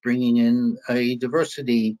supportive of bringing in a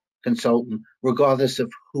diversity consultant, regardless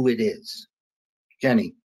of who it is.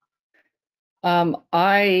 Jenny?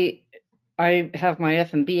 I have my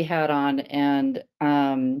F&B hat on, and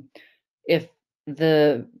if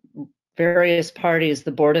the various parties,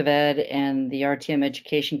 the Board of Ed and the RTM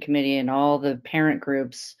Education Committee and all the parent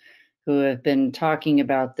groups who have been talking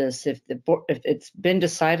about this, if it's been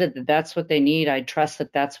decided that that's what they need, I trust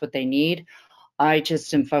that that's what they need. I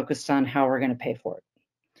just am focused on how we're going to pay for it.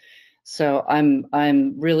 So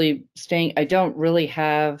I'm really staying. I don't really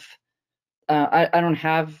have. I don't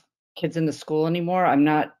have kids in the school anymore. I'm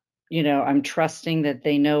not. I'm trusting that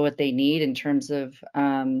they know what they need in terms of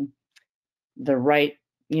the right,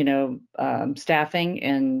 staffing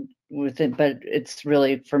and with it. But it's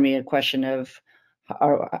really for me a question of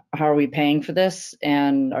how are we paying for this,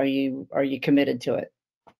 and are you committed to it?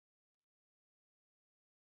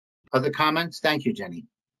 Other comments? Thank you, Jenny.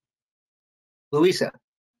 Louisa?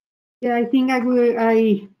 Yeah, I think I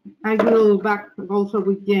will back also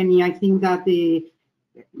with Jenny. I think that the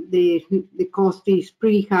cost is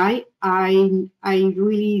pretty high. I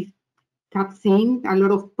really have seen a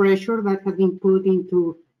lot of pressure that has been put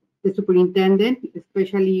into the superintendent,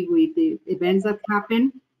 especially with the events that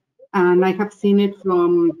happen. And I have seen it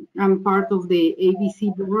I'm part of the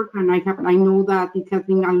ABC board, and I know that it has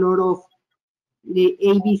been a lot of the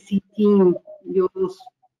ABC team just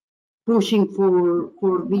pushing for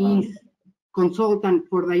this consultant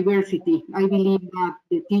for diversity. I believe that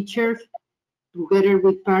the teachers, together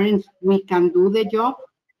with parents, we can do the job,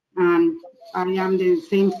 and I am the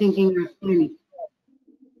same thinking as Jenny.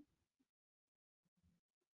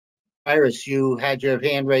 Iris, you had your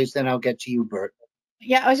hand raised, then I'll get to you, Bert.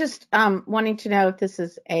 Yeah, I was just wanting to know if this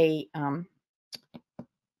is the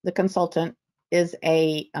consultant is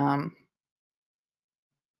a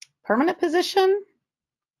permanent position?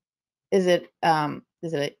 Is it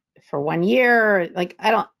for 1 year? Like,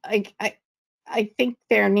 I think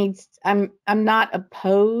there needs, I'm not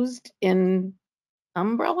opposed in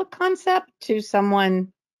umbrella concept to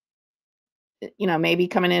someone, maybe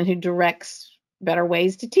coming in who directs better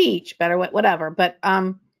ways to teach, better whatever. But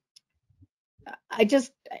I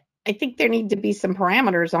think there need to be some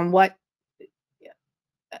parameters on what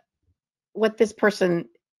this person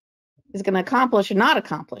is going to accomplish and not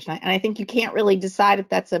accomplish. And I think you can't really decide if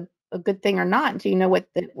that's a good thing or not until you know what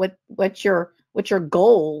your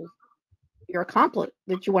goal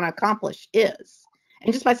that you want to accomplish is.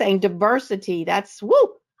 And just by saying diversity, that's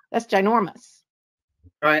ginormous.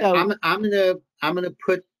 All right, So, I'm gonna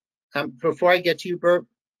put before I get to you, Bert.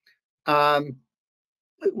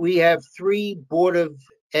 We have 3 Board of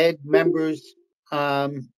Ed members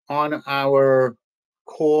on our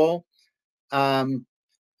call.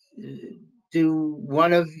 Do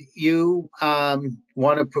one of you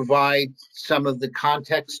want to provide some of the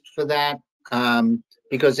context for that?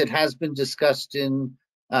 Because it has been discussed in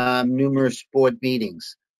numerous board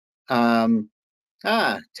meetings. Tara,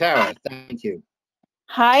 thank you.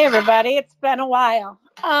 Hi, everybody. It's been a while.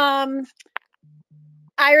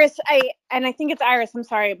 Iris, I think it's Iris. I'm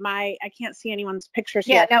sorry, I can't see anyone's pictures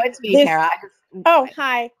yeah, yet. no, it's me, Tara.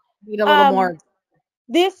 Hi. Need a little more.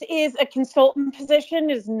 This is a consultant position.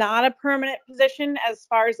 It is not a permanent position, as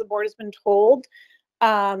far as the board has been told.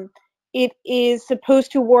 It is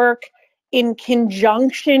supposed to work in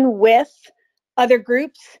conjunction with other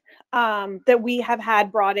groups that we have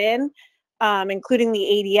had brought in, including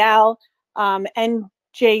the ADL,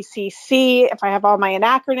 NJCC, if I have all my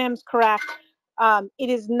acronyms correct. It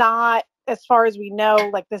is not, as far as we know,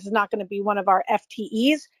 like this is not going to be one of our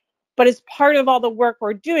FTEs, but as part of all the work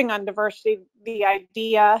we're doing on diversity, the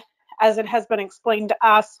idea, as it has been explained to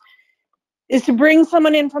us, is to bring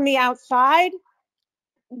someone in from the outside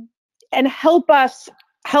and help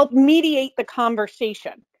mediate the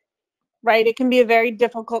conversation, right? It can be a very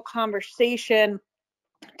difficult conversation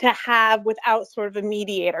to have without sort of a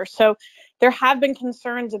mediator. So there have been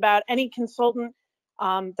concerns about any consultant,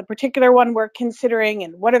 the particular one we're considering,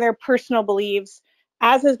 and what are their personal beliefs.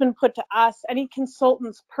 As has been put to us, any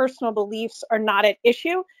consultant's personal beliefs are not at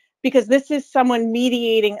issue, because this is someone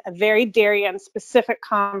mediating a very Darien specific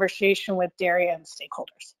conversation with Darien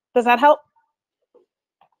stakeholders. Does that help?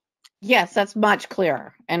 Yes, that's much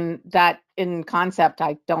clearer. And that in concept,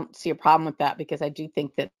 I don't see a problem with that, because I do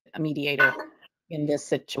think that a mediator in this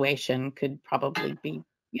situation could probably be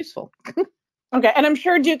useful. Okay, and I'm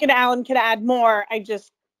sure Duke and Alan could add more. I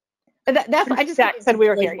just said we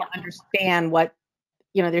were here. To understand what,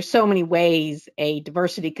 there's so many ways a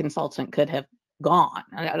diversity consultant could have gone.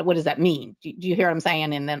 What does that mean? Do you hear what I'm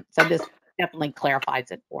saying? And then so definitely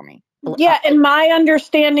clarifies it for me. Yeah, and my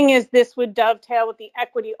understanding is this would dovetail with the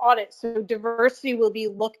equity audit. So diversity will be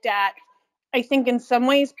looked at. I think in some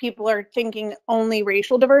ways people are thinking only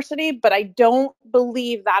racial diversity, but I don't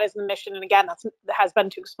believe that is the mission. And again, that has been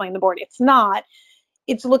to explain the board. It's not.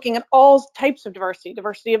 It's looking at all types of diversity,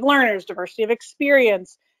 diversity of learners, diversity of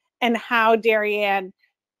experience, and how Darien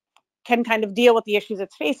can kind of deal with the issues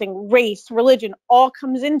it's facing. Race, religion, all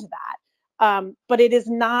comes into that. But it is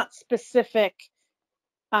not specific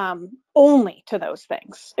only to those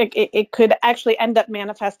things. It could actually end up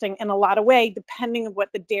manifesting in a lot of ways, depending on what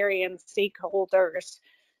the Darien stakeholders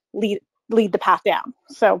lead the path down.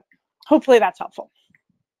 So hopefully that's helpful.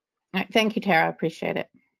 All right, thank you, Tara. I appreciate it.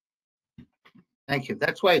 Thank you.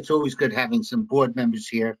 That's why it's always good having some board members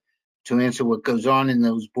here to answer what goes on in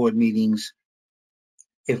those board meetings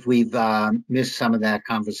if we've missed some of that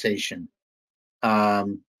conversation.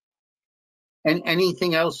 And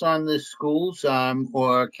anything else on the schools,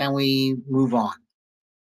 or can we move on?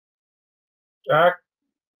 Jack?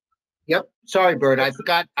 Yep. Sorry, Bert. I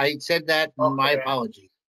forgot. I said that. Okay. My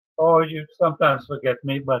apologies. Oh, you sometimes forget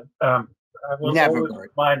me, but I will Never, always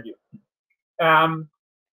Bert. remind you.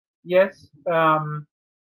 Yes,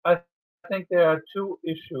 I think there are two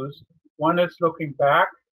issues. One is looking back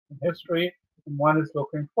in history, and one is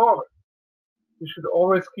looking forward. You should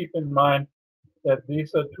always keep in mind that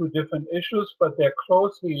these are two different issues, but they're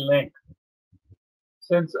closely linked.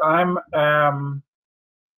 Since I'm of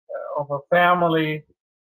a family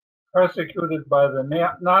persecuted by the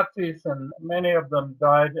Nazis, and many of them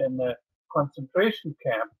died in the concentration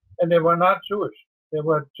camp, and they were not Jewish, they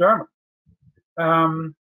were German.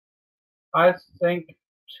 I think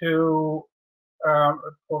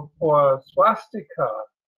for swastika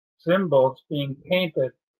symbols being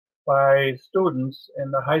painted by students in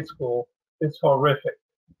the high school is horrific.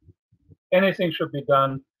 Anything should be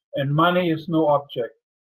done, and money is no object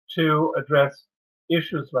to address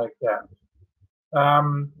issues like that.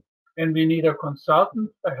 And we need a consultant,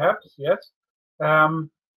 perhaps, yes,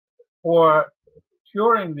 for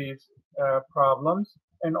curing these problems,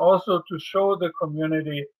 and also to show the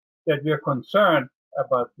community that we're concerned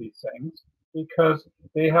about these things, because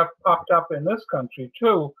they have popped up in this country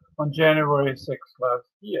too on January 6th last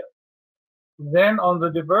year. Then on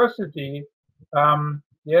the diversity,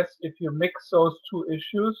 yes, if you mix those two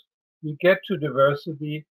issues, you get to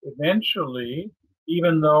diversity eventually,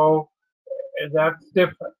 even though that's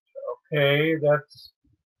different, okay? That's,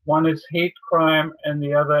 one is hate crime and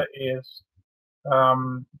the other is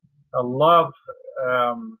a love,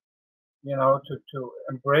 you know, to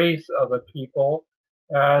embrace other people.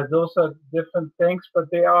 Those are different things,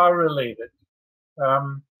 but they are related.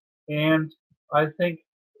 And I think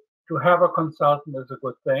to have a consultant is a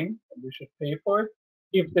good thing, and we should pay for it.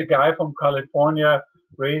 If the guy from California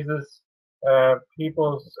raises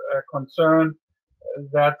people's concern,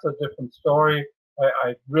 that's a different story.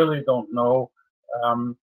 I really don't know.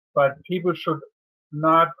 But people should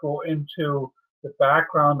not go into the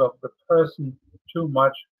background of the person too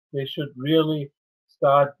much. They should really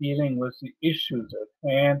start dealing with the issues at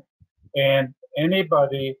hand. And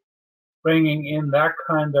anybody bringing in that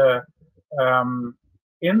kind of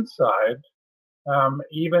insight,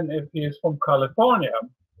 even if he's from California,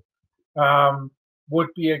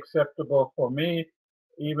 would be acceptable for me,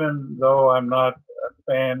 even though I'm not a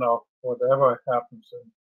fan of whatever happens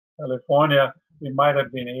in California. We might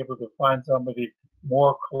have been able to find somebody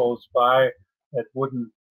more close by that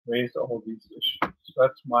wouldn't raise all these issues.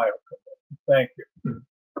 That's my opinion. Thank you.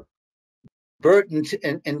 Bert,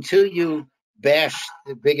 until you bash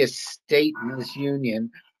the biggest state in this union,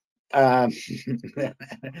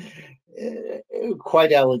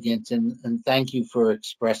 quite elegant, and thank you for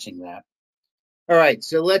expressing that. All right,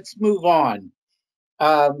 so let's move on.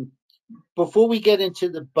 Before we get into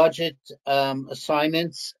the budget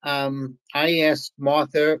assignments, I asked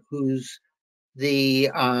Martha, who's there's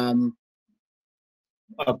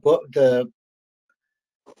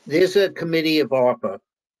a committee of ARPA.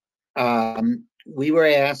 We were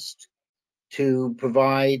asked to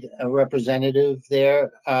provide a representative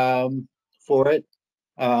there for it.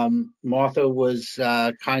 Martha was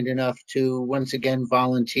kind enough to once again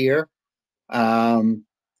volunteer. And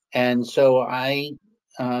so I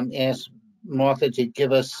asked Martha to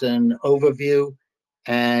give us an overview,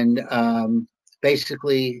 and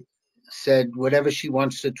basically said whatever she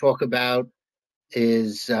wants to talk about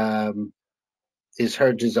is her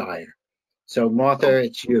desire. So Martha,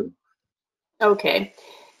 it's you. Okay.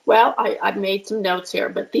 Well, I've made some notes here,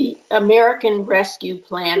 but the American Rescue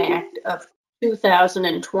Plan Act of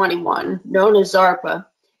 2021, known as ARPA,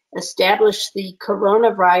 established the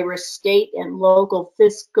coronavirus state and local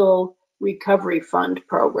fiscal Recovery Fund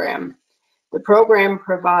program. The program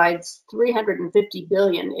provides $350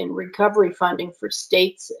 billion in recovery funding for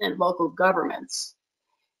states and local governments.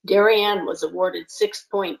 Darien was awarded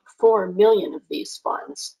 $6.4 million of these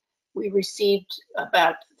funds. We received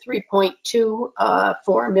about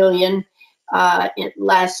 $3.24 million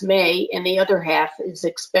last May, and the other half is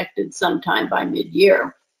expected sometime by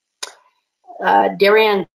mid-year.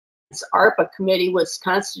 Darien's ARPA committee was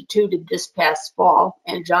constituted this past fall,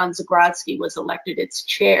 and John Zagrodzky was elected its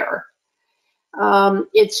chair.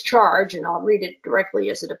 Its charge, and I'll read it directly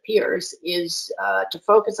as it appears, is to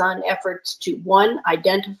focus on efforts to, 1,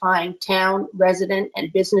 identifying town, resident,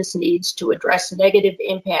 and business needs to address negative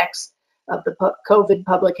impacts of the COVID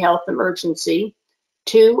public health emergency.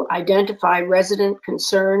 2, identify resident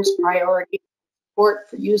concerns, priorities, support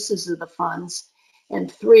for uses of the funds. And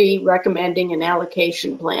 3, recommending an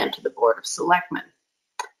allocation plan to the Board of Selectmen.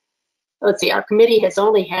 Let's see, our committee has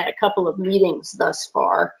only had a couple of meetings thus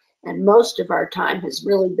far, and most of our time has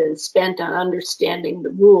really been spent on understanding the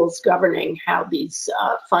rules governing how these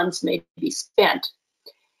funds may be spent.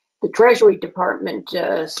 The Treasury Department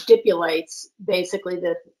stipulates basically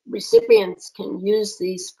that recipients can use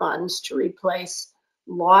these funds to replace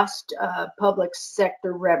lost public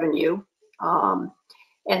sector revenue,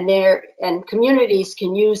 and communities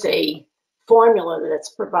can use a formula that's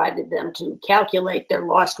provided them to calculate their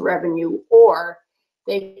lost revenue, or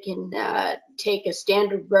they can take a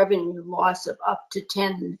standard revenue loss of up to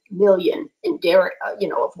 10 million in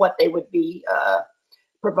of what they would be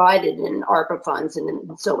provided in ARPA funds.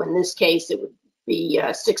 And so in this case, it would be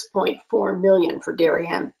 6.4 million for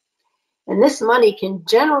Darien. And this money can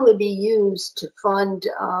generally be used to fund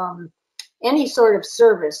any sort of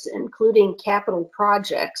service, including capital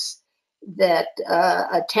projects that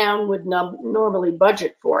a town would normally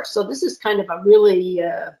budget for. So this is kind of a really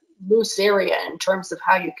loose area in terms of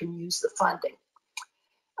how you can use the funding.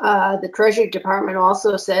 The Treasury Department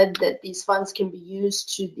also said that these funds can be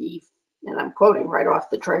used to the, and I'm quoting right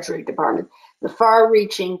off the Treasury Department, the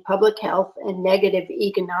far-reaching public health and negative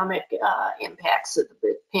economic impacts of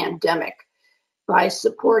the pandemic by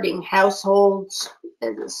supporting households,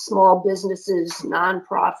 small businesses,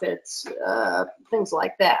 nonprofits, things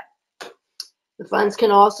like that. The funds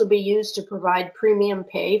can also be used to provide premium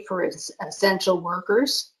pay for essential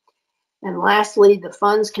workers. And lastly, the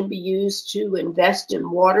funds can be used to invest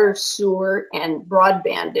in water, sewer, and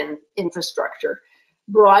broadband infrastructure.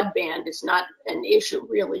 Broadband is not an issue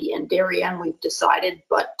really in Darien, we've decided,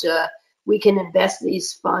 but we can invest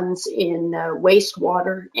these funds in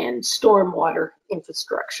wastewater and stormwater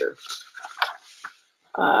infrastructure.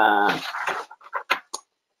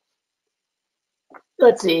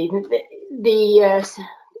 Let's see,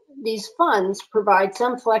 these funds provide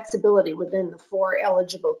some flexibility within the 4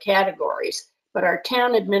 eligible categories, but our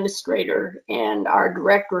town administrator and our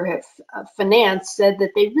director of finance said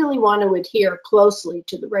that they really want to adhere closely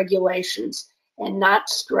to the regulations and not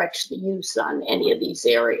stretch the use on any of these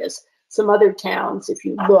areas. Some other towns, if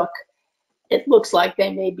you look, it looks like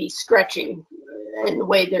they may be stretching in the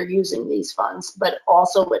way they're using these funds, but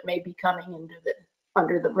also it may be coming into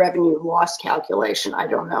under the revenue loss calculation. I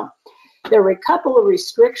don't know. There were a couple of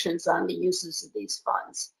restrictions on the uses of these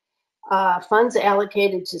funds. Funds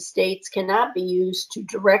allocated to states cannot be used to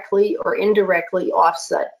directly or indirectly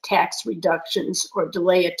offset tax reductions or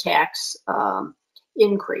delay a tax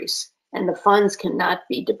increase, and the funds cannot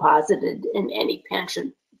be deposited in any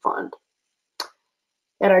pension fund.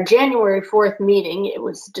 At our January 4th meeting, it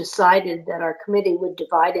was decided that our committee would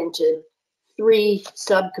divide into 3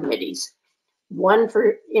 subcommittees. One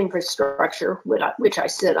for infrastructure, which I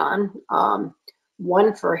sit on,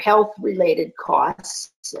 one for health-related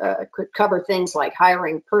costs, could cover things like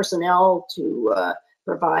hiring personnel to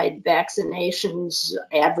provide vaccinations,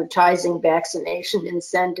 advertising vaccination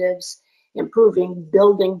incentives, improving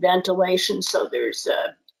building ventilation so there's,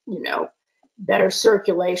 better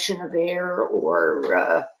circulation of air,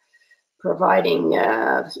 or providing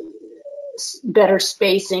better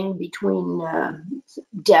spacing between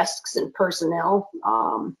desks and personnel.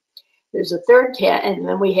 There's a third and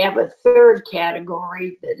then we have a third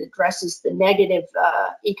category that addresses the negative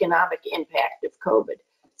economic impact of COVID,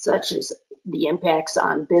 such as the impacts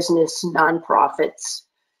on business, nonprofits.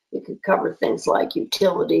 It could cover things like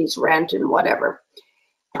utilities, rent, and whatever.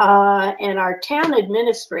 And our town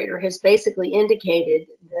administrator has basically indicated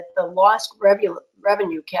that the lost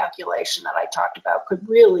revenue calculation that I talked about could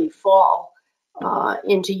really fall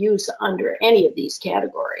into use under any of these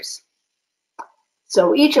categories.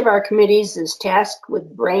 So each of our committees is tasked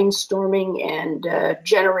with brainstorming and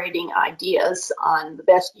generating ideas on the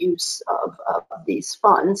best use of these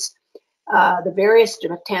funds. The various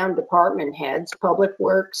town department heads, public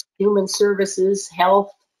works, human services,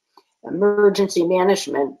 health, emergency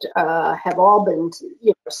management, have all been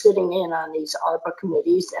sitting in on these ARPA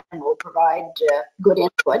committees and will provide good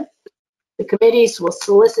input. The committees will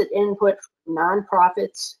solicit input from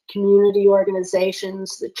nonprofits, community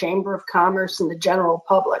organizations, the Chamber of Commerce, and the general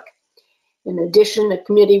public. In addition, the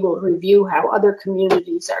committee will review how other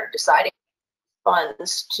communities are deciding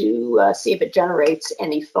funds to see if it generates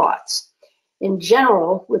any thoughts. In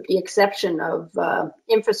general, with the exception of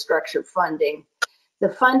infrastructure funding, the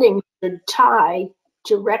funding should tie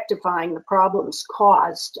to rectifying the problems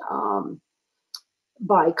caused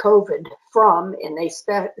by COVID and they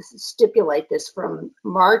stipulate this from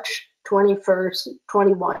March 21st,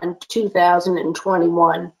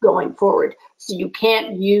 2021 going forward. So you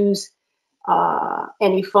can't use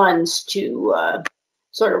any funds to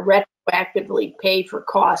sort of retroactively pay for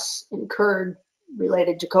costs incurred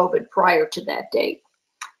related to COVID prior to that date.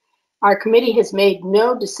 Our committee has made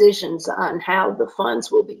no decisions on how the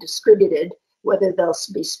funds will be distributed, whether they'll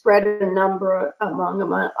be spread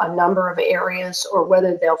among a number of areas or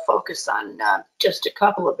whether they'll focus on just a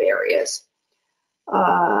couple of areas.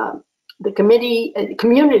 The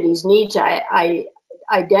communities need to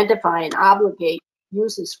identify and obligate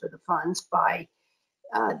uses for the funds by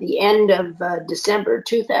the end of December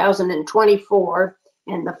 2024,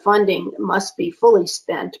 and the funding must be fully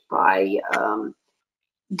spent by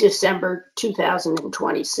December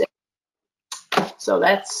 2026. So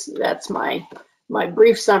that's my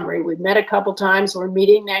brief summary. We've met a couple times. We're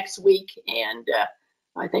meeting next week, and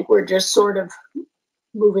I think we're just sort of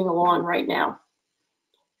moving along right now.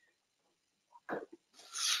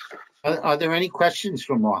 Are there any questions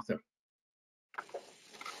for Martha?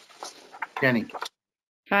 Jenny?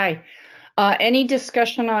 Hi. Any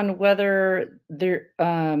discussion on whether the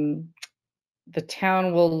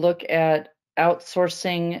town will look at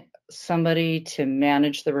outsourcing somebody to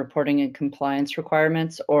manage the reporting and compliance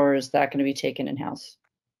requirements, or is that going to be taken in-house?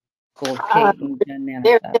 Will Kate and Jen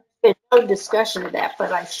manage that? There's been no discussion of that,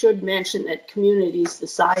 but I should mention that communities the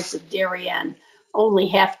size of Darien only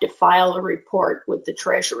have to file a report with the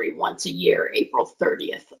Treasury once a year, April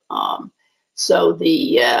 30th. So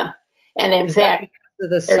and in fact,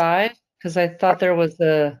 the size, because I thought there was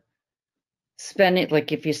a spending,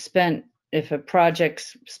 like if a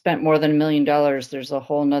project spent more than $1 million, there's a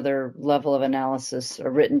whole nother level of analysis, a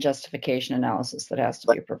written justification analysis that has to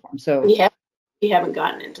be performed. So we haven't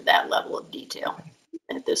gotten into that level of detail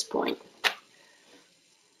at this point.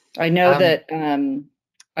 I know that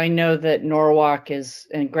Norwalk is,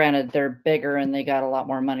 and granted they're bigger and they got a lot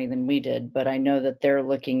more money than we did, but I know that they're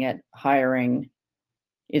looking at hiring,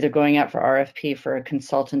 either going out for RFP for a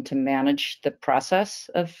consultant to manage the process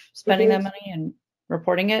of spending that money and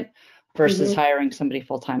reporting it versus hiring somebody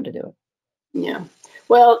full-time to do it. Yeah.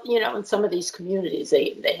 Well, in some of these communities,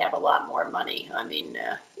 they have a lot more money. I mean,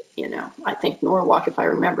 I think Norwalk, if I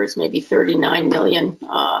remember, is maybe 39 million.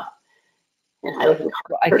 And I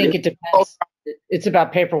think it depends. It's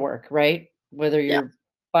about paperwork, right? Whether you're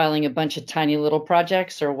filing a bunch of tiny little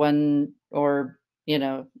projects or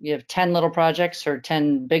you have 10 little projects or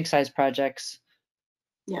 10 big size projects.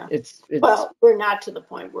 Yeah. It's well, we're not to the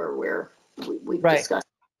point where we've right. discussed.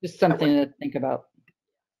 Just something to think about.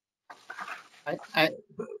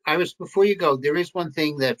 I was, before you go, there is one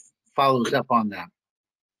thing that follows up on that.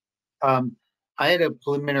 I had a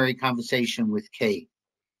preliminary conversation with Kate.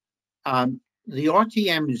 The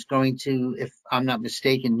RTM is going to, if I'm not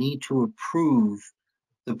mistaken, need to approve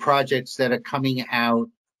the projects that are coming out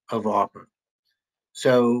of ARPA.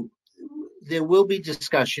 So there will be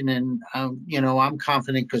discussion, and I'm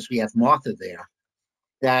confident because we have Martha there,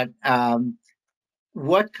 that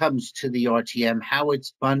what comes to the RTM, how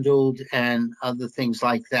it's bundled, and other things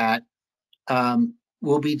like that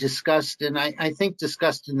will be discussed, and I think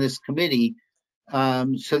discussed in this committee,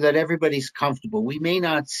 so that everybody's comfortable. We may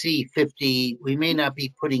not see 50, we may not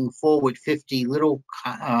be putting forward 50 little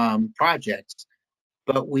projects,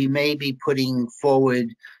 but we may be putting forward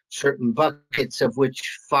certain buckets of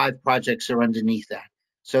which 5 projects are underneath that.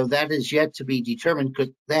 So that is yet to be determined,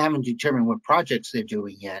 because they haven't determined what projects they're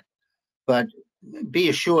doing yet. But be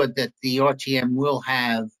assured that the RTM will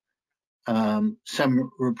have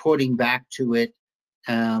some reporting back to it,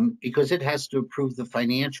 because it has to approve the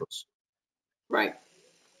financials. Right.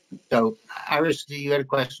 So, Iris, do you have a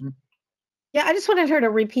question? Yeah, I just wanted her to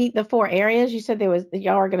repeat the 4 areas. You said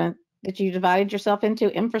that you divided yourself into: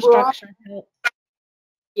 infrastructure.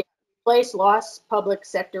 Replace lost public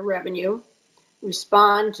sector revenue,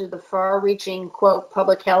 respond to the far-reaching, quote,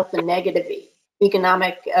 public health and negative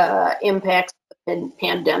economic impacts of the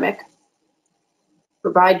pandemic,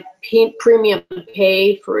 provide premium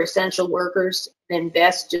pay for essential workers,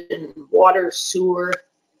 invest in water, sewer,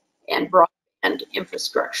 and broadband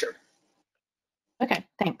infrastructure. Okay,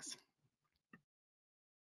 thanks.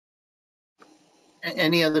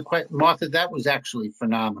 Any other questions? Martha, that was actually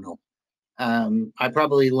phenomenal. I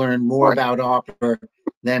probably learned more about ARPA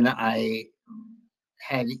than I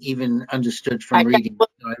had even understood from reading. So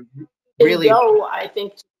I really, Go, I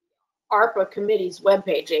think, to ARPA committee's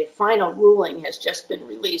webpage, a final ruling has just been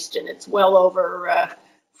released, and it's well over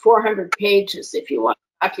 400 pages if you want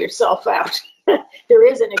to knock yourself out. There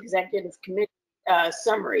is an executive committee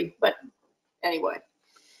summary, but anyway.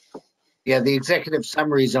 yeah, the executive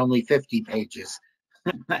summary is only 50 pages.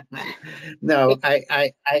 No,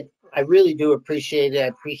 I really do appreciate it. I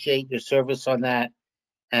appreciate your service on that.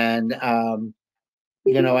 And,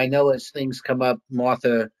 you know, I know as things come up,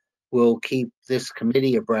 Martha will keep this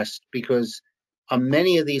committee abreast, because on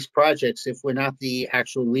many of these projects, if we're not the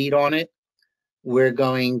actual lead on it, we're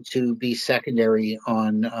going to be secondary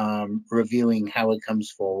on reviewing how it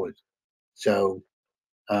comes forward. So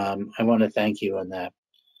I want to thank you on that.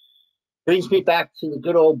 Brings me back to the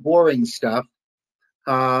good old boring stuff.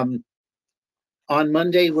 On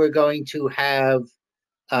Monday, we're going to have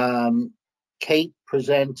Kate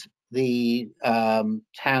present the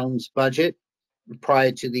town's budget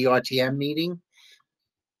prior to the RTM meeting.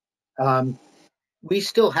 We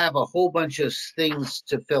still have a whole bunch of things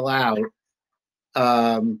to fill out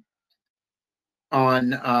on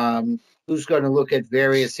who's going to look at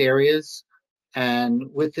various areas. And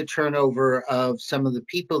with the turnover of some of the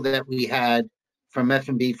people that we had from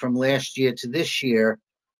F&B from last year to this year,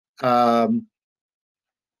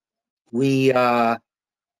 we have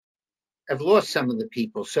lost some of the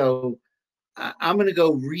people. So I'm going to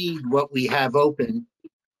go read what we have open.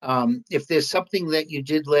 If there's something that you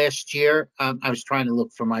did last year, I was trying to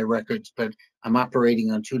look for my records, but I'm operating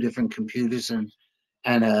on 2 different computers and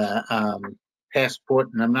a passport,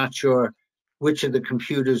 and I'm not sure which of the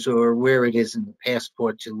computers or where it is in the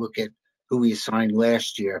passport to look at who we assigned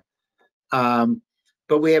last year.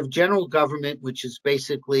 But we have general government, which is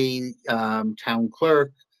basically town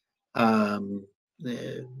clerk,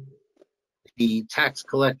 the tax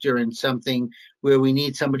collector, and something where we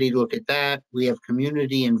need somebody to look at that. We have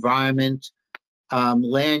community environment,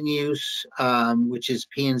 land use, which is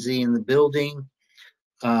P&Z in the building,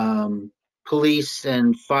 police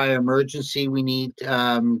and fire emergency. We need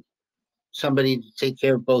somebody to take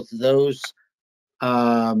care of both of those.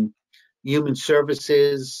 Human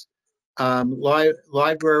services,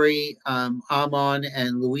 library, I'm on,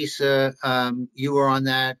 and Louisa, you were on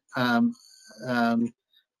that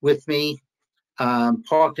with me.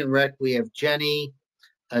 Park and Rec, we have Jenny.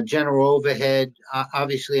 General overhead,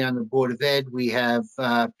 obviously on the Board of Ed, we have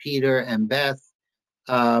Peter and Beth.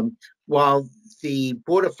 While the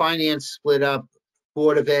Board of Finance split up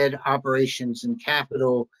Board of Ed, operations, and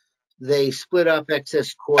capital, they split up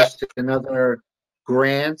excess cost and other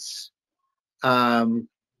grants,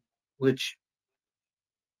 which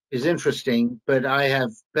is interesting, but I have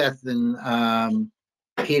Beth and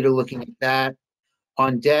Peter looking at that.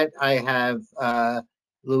 On debt, I have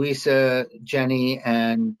Louisa, Jenny,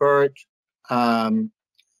 and Bert.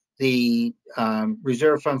 The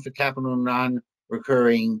Reserve Fund for Capital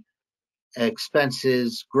Non-Recurring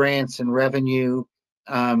Expenses, Grants, and Revenue.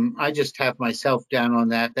 I just have myself down on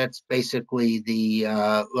that. That's basically the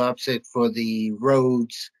LOPSIC for the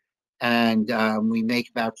roads, and we make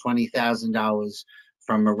about $20,000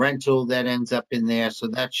 from a rental that ends up in there, so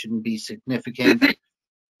that shouldn't be significant.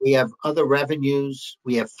 We have other revenues,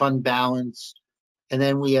 we have fund balance, and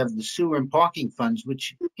then we have the sewer and parking funds,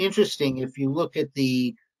 which interesting, if you look at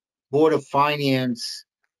the Board of Finance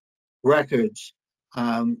records,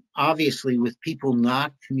 obviously with people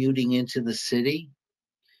not commuting into the city,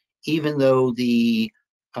 even though the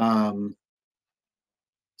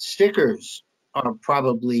stickers are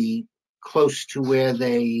probably close to where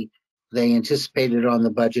they anticipated on the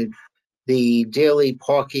budget, the daily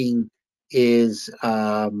parking is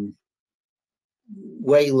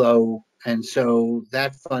way low, and so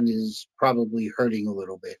that fund is probably hurting a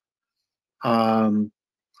little bit. I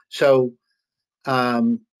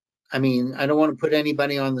mean, I don't want to put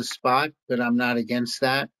anybody on the spot, but I'm not against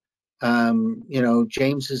that. You know,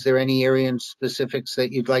 James, is there any area in specifics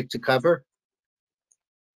that you'd like to cover?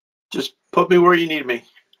 Just put me where you need me.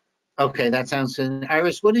 Okay, that sounds good.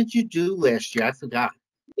 Iris, what did you do last year? I forgot.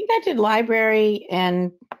 I think I did library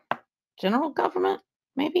and general government,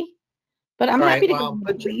 maybe. But I'm happy to go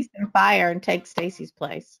with police and fire and take Stacy's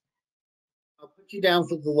place. I'll put you down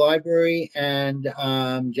for the library and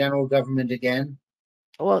general government again.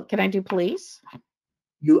 Well, can I do police?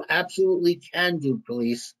 you absolutely can do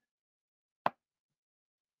police.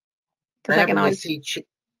 Because I can happened to always, see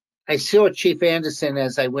I saw Chief Anderson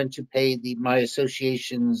as I went to pay my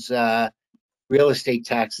association's real estate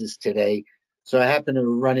taxes today. So I happened to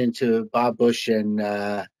run into Bob Bush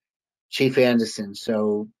and Chief Anderson.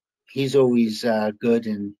 So he's always good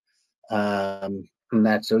and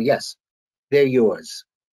that. So yes, they're yours.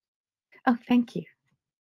 oh, thank you.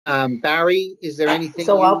 Barry, is there anything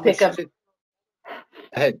So you I'll pick wish up. to?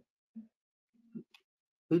 Ahead.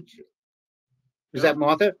 Was that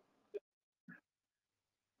Martha?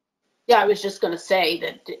 Yeah, I was just going to say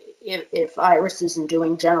that if Iris isn't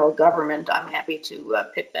doing general government, I'm happy to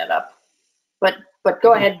pick that up. But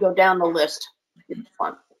go ahead, go down the list. It's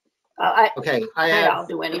fun. Okay, I'll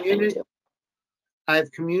do anything too. I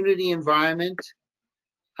have community environment.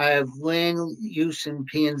 I have land use and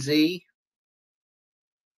P&Z.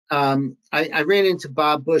 I ran into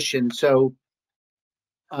Bob Bush, and so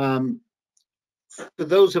for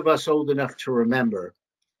those of us old enough to remember,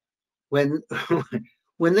 when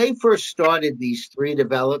when they first started these 3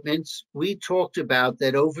 developments, we talked about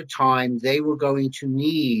that over time they were going to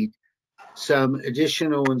need some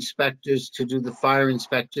additional inspectors to do the fire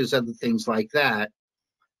inspectors, other things like that.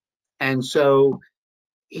 And so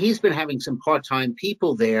he's been having some part-time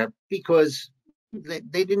people there because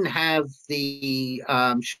they didn't have the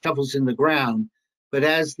shovels in the ground. But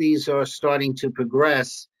as these are starting to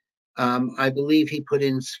progress, I believe he put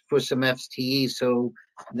in for some FTE. So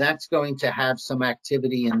that's going to have some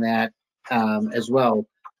activity in that as well.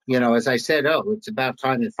 You know, as I said, it's about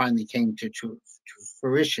time it finally came to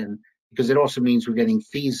fruition, because it also means we're getting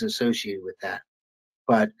fees associated with that.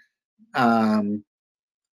 But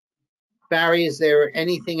Barry, is there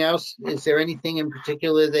anything else? Is there anything in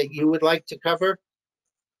particular that you would like to cover?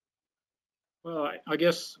 Well, I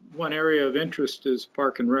guess one area of interest is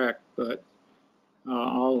Park and Rec, but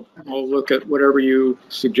I'll look at whatever you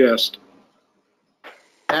suggest.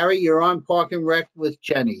 Barry, you're on Park and Rec with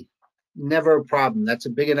Jenny. Never a problem. That's a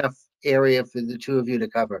big enough area for the 2 of you to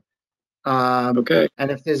cover. Okay.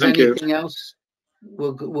 And if there's Thank you. anything else,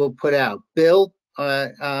 we'll put out. Bill,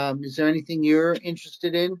 is there anything you're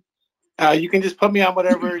interested in? You can just put me on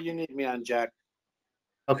whatever you need me on, Jack.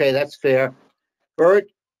 Okay, that's fair. Bert,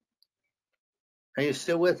 are you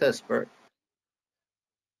still with us, Bert?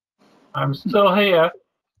 I'm still here.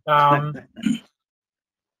 You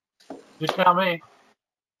tell me.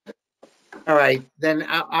 All right, then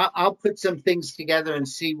I'll put some things together and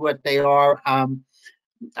see what they are. I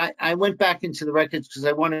went back into the records because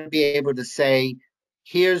I want to be able to say,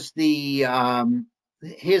 here's the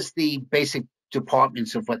basic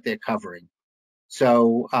departments of what they're covering.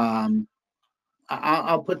 So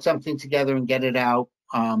I'll put something together and get it out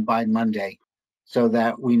by Monday so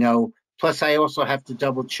that we know. Plus, I also have to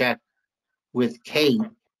double check with Kate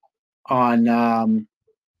on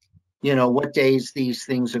what days these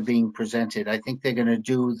things are being presented. I think they're going to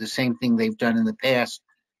do the same thing they've done in the past,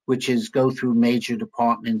 which is go through major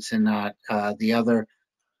departments and not the other.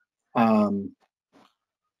 I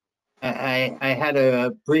had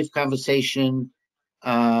a brief conversation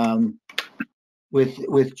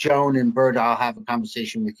with Joan and Bert. I'll have a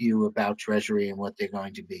conversation with you about Treasury and what they're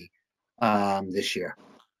going to be this year.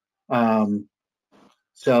 Other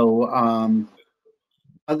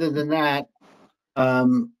than that,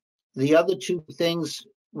 the other 2 things,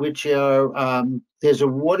 which are there's a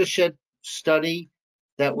watershed study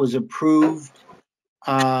that was approved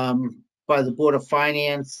by the Board of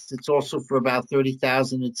Finance. It's also for about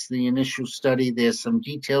 $30,000. It's the initial study. There's some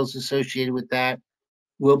details associated with that.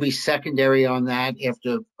 We'll be secondary on that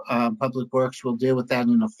after Public Works. We'll deal with that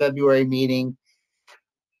in a February meeting.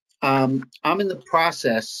 I'm in the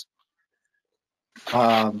process,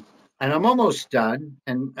 and I'm almost done,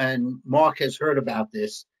 and Mark has heard about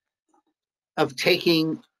this, of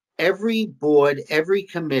taking every board, every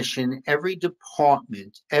commission, every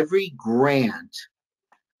department, every grant,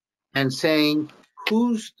 and saying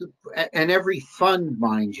and every fund,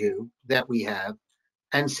 mind you, that we have,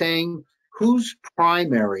 and saying who's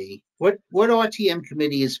primary, what RTM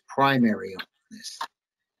committee is primary on this.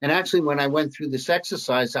 And actually, when I went through this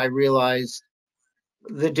exercise, I realized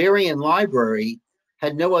the Darien Library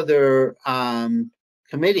had no other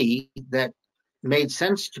committee that made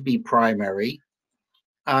sense to be primary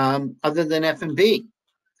other than F&B.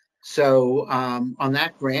 So on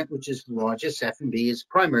that grant, which is the largest, F&B is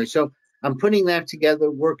primary. So I'm putting that together,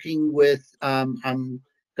 working with, I'm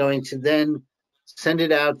going to then send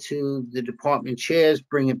it out to the department chairs,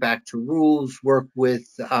 bring it back to rules, work with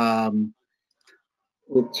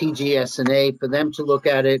TGS&A for them to look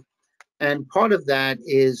at it. And part of that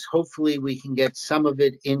is hopefully we can get some of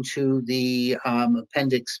it into the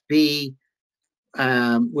Appendix B,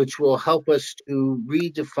 which will help us to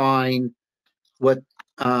redefine what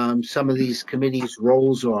some of these committees'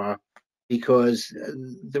 roles are, because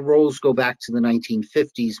the roles go back to the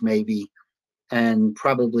 1950s maybe, and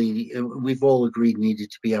probably we've all agreed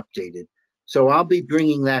needed to be updated. So I'll be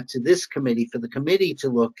bringing that to this committee for the committee to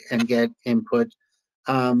look and get input.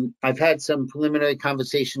 I've had some preliminary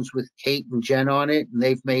conversations with Kate and Jen on it, and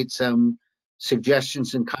they've made some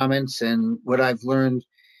suggestions and comments. And what I've learned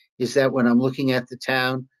is that when I'm looking at the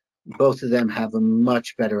town, both of them have a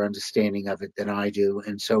much better understanding of it than I do.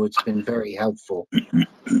 And so it's been very helpful.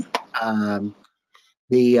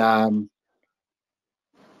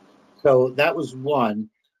 So that was one.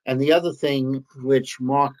 And the other thing which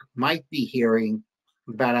Mark might be hearing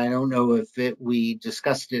about, I don't know if we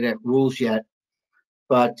discussed it at rules yet,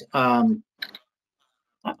 but I've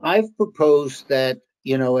proposed that,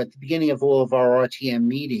 you know, at the beginning of all of our RTM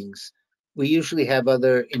meetings, we usually have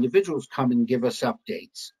other individuals come and give us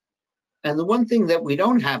updates. And the one thing that we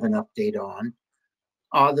don't have an update on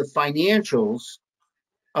are the financials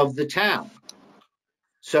of the town.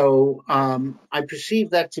 So I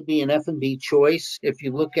perceive that to be an F&B choice. If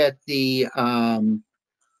you look at the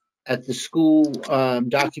school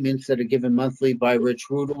documents that are given monthly by Rich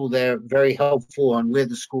Rudel, they're very helpful on where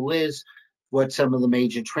the school is, what some of the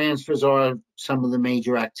major transfers are, some of the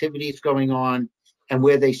major activities going on, and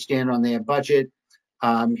where they stand on their budget.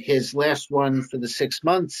 His last one for the 6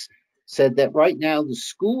 months said that right now the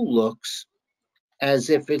school looks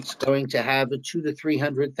as if it's going to have a $200,000 to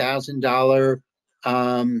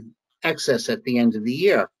 $300,000 excess at the end of the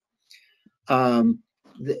year.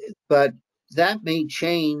 But that may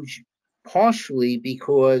change partially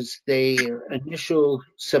because their initial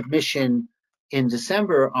submission in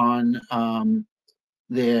December on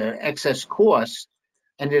their excess cost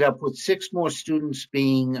ended up with 6 more students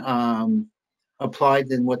being applied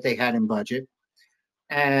than what they had in budget.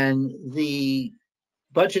 And the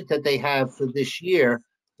budget that they have for this year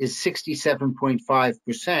is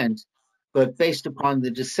 67.5%, but based upon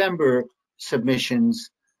the December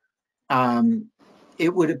submissions,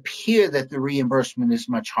 it would appear that the reimbursement is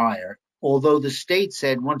much higher, although the state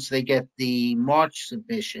said once they get the March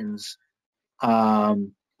submissions,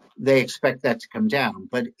 they expect that to come down.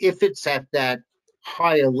 But if it's at that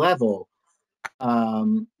higher level,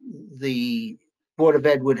 the Board of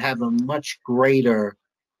Ed would have a much greater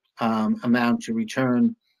amount to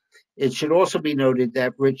return. It should also be noted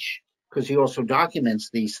that Rich, because he also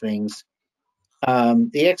documents these things,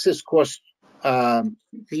 the excess cost,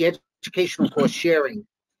 the educational cost sharing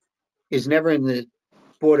is never in the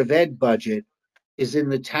Board of Ed budget, is in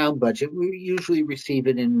the town budget. We usually receive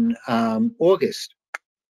it in August.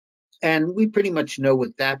 And we pretty much know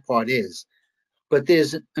what that part is. But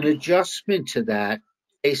there's an adjustment to that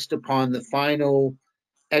based upon the final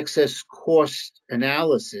excess cost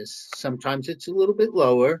analysis. Sometimes it's a little bit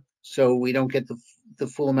lower, so we don't get the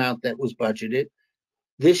full amount that was budgeted.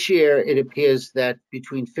 This year, it appears that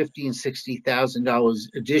between $50,000 and $60,000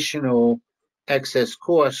 additional excess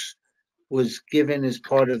costs was given as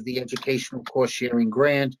part of the educational cost sharing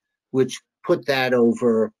grant, which put that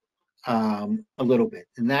over a little bit.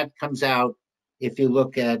 And that comes out if you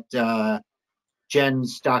look at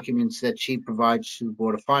Jen's documents that she provides to the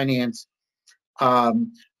Board of Finance.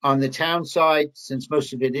 On the town side, since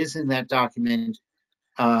most of it is in that document,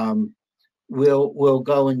 we'll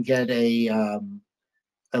go and get a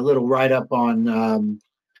little write-up on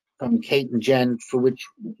from Kate and Jen, for which,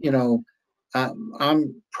 you know,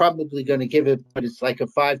 I'm probably going to give it, but it's like a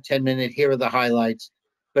 5-10 minute, here are the highlights.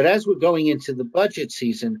 But as we're going into the budget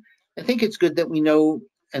season, I think it's good that we know,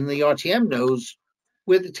 and the RTM knows,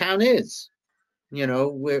 where the town is. You know,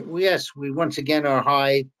 we once again are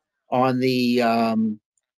high on the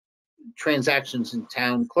transactions in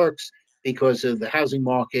town clerks because of the housing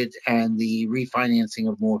market and the refinancing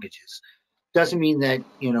of mortgages. Doesn't mean that,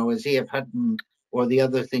 you know, as E.F. Hutton or the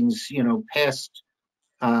other things, you know, past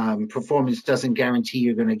performance doesn't guarantee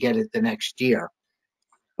you're going to get it the next year.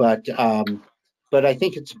 But I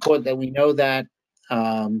think it's important that we know that,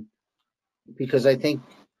 because I think,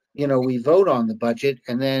 you know, we vote on the budget,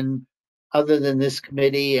 and then other than this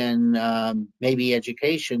committee and maybe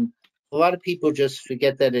education, a lot of people just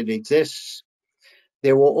forget that it exists.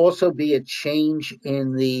 There will also be a change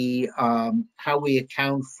in the how we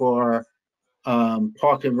account for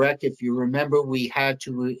Park and Rec. If you remember, we had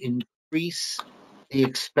to increase the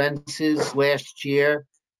expenses last year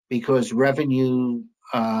because revenue,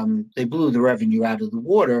 they blew the revenue out of the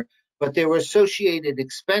water, but there were associated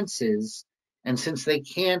expenses And since they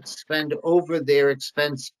can't spend over their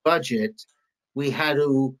expense budget, we had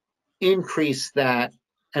to increase that.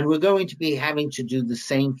 And we're going to be having to do the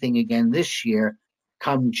same thing again this year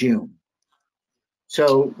come June.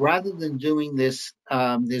 So rather than doing this,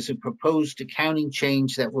 there's a proposed accounting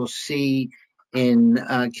change that we'll see in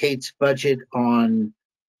Kate's budget on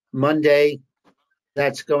Monday.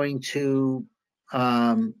 That's going to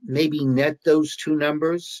maybe net those two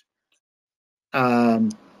numbers.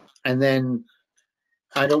 And then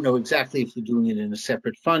I don't know exactly if they're doing it in a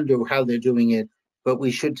separate fund or how they're doing it, but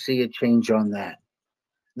we should see a change on that.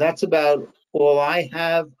 That's about all I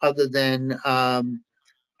have, other than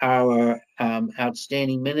our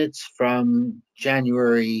outstanding minutes from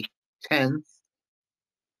January 10th.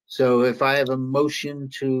 So if I have a motion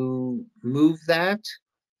to move that.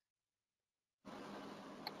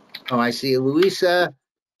 Oh, I see a Louisa.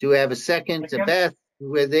 Do I have a second? To Beth,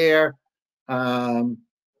 we're there. Are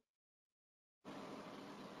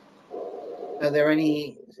there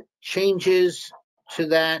any changes to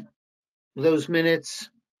those minutes?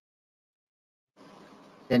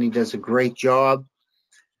 Denny does a great job.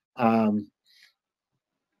 Yeah,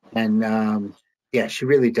 she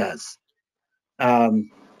really does. And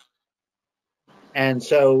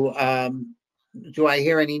so, do I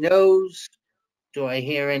hear any no's? Do I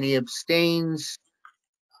hear any abstains?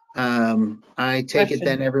 I take it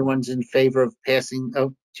then everyone's in favor of passing.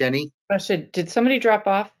 Oh, Jenny? Question, did somebody drop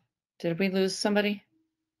off? Did we lose somebody?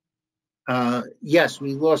 Yes,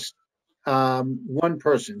 we lost one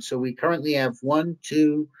person. So we currently have 1,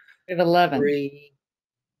 2, We have 11. 3,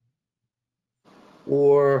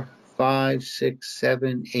 4, 5, 6,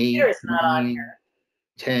 7, 8, Peter's not on 9, here.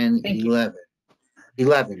 10, Thank you. 11.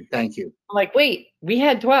 11, thank you. I'm like, wait, we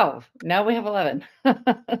had 12. Now we have 11.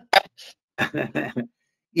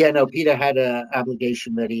 Yeah, no, Peter had an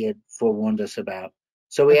obligation that he had forewarned us about.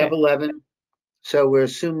 So we have Okay. 11. So we're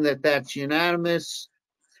assuming that that's unanimous.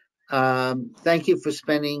 Thank you for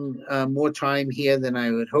spending more time here than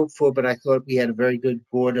I would hope for, but I thought we had a very good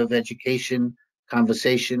Board of Education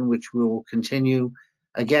conversation, which we will continue.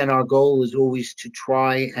 Again, our goal is always to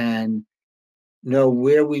try and know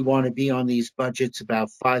where we want to be on these budgets about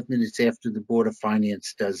 5 minutes after the Board of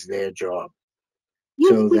Finance does their job.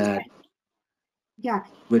 So that Yeah.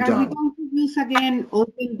 we're Are we done. going to use again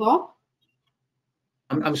OpenGov?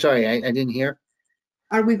 I'm sorry, I didn't hear.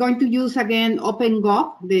 Are we going to use again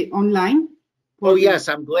OpenGov, the online? Oh, yes,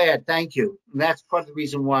 I'm glad. Thank you. And that's part of the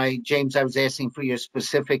reason why, James, I was asking for your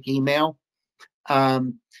specific email.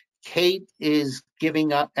 Kate is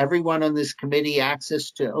giving up everyone on this committee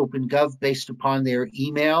access to OpenGov based upon their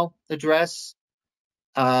email address.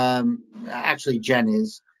 Actually, Jen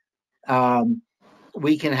is.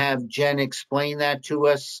 We can have Jen explain that to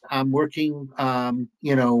us. I'm working,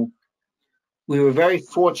 you know, we were very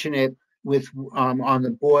fortunate with on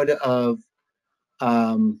the Board of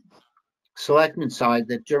Selectmen side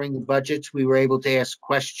that during the budgets we were able to ask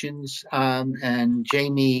questions, and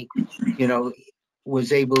Jamie, you know,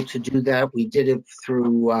 was able to do that. We did it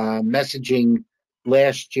through messaging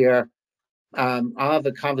last year. I'll have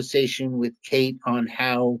a conversation with Kate on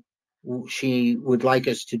how she would like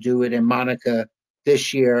us to do it, and Monica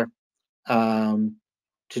this year to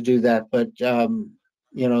do that. But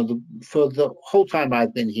you know, for the whole time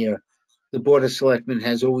I've been here, the Board of Selectmen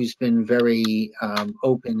has always been very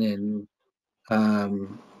open and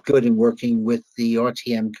good in working with the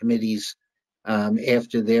RTM committees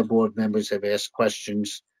after their board members have asked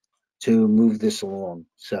questions to move this along.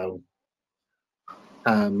 So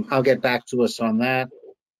I'll get back to us on that.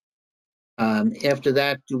 After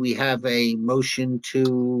that, do we have a motion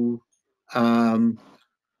to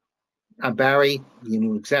Barry? You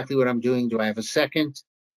know exactly what I'm doing. Do I have a second?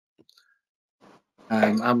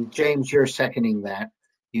 I'm James, you're seconding that.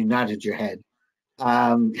 You nodded your head.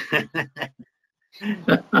 I'm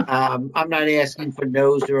not asking for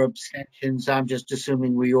no's or abstentions. I'm just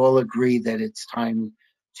assuming we all agree that it's time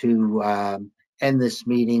to end this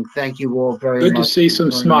meeting. Thank you all very much. Good to see some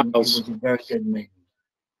for joining. It smiles. was a very good meeting.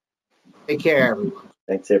 Take care, everyone.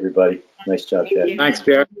 Thanks, everybody. Nice job, Jack. Thanks,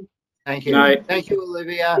 Jack. Thank you. Night. Thank you,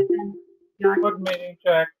 Olivia. Good meeting,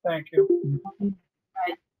 Jack. Thank you.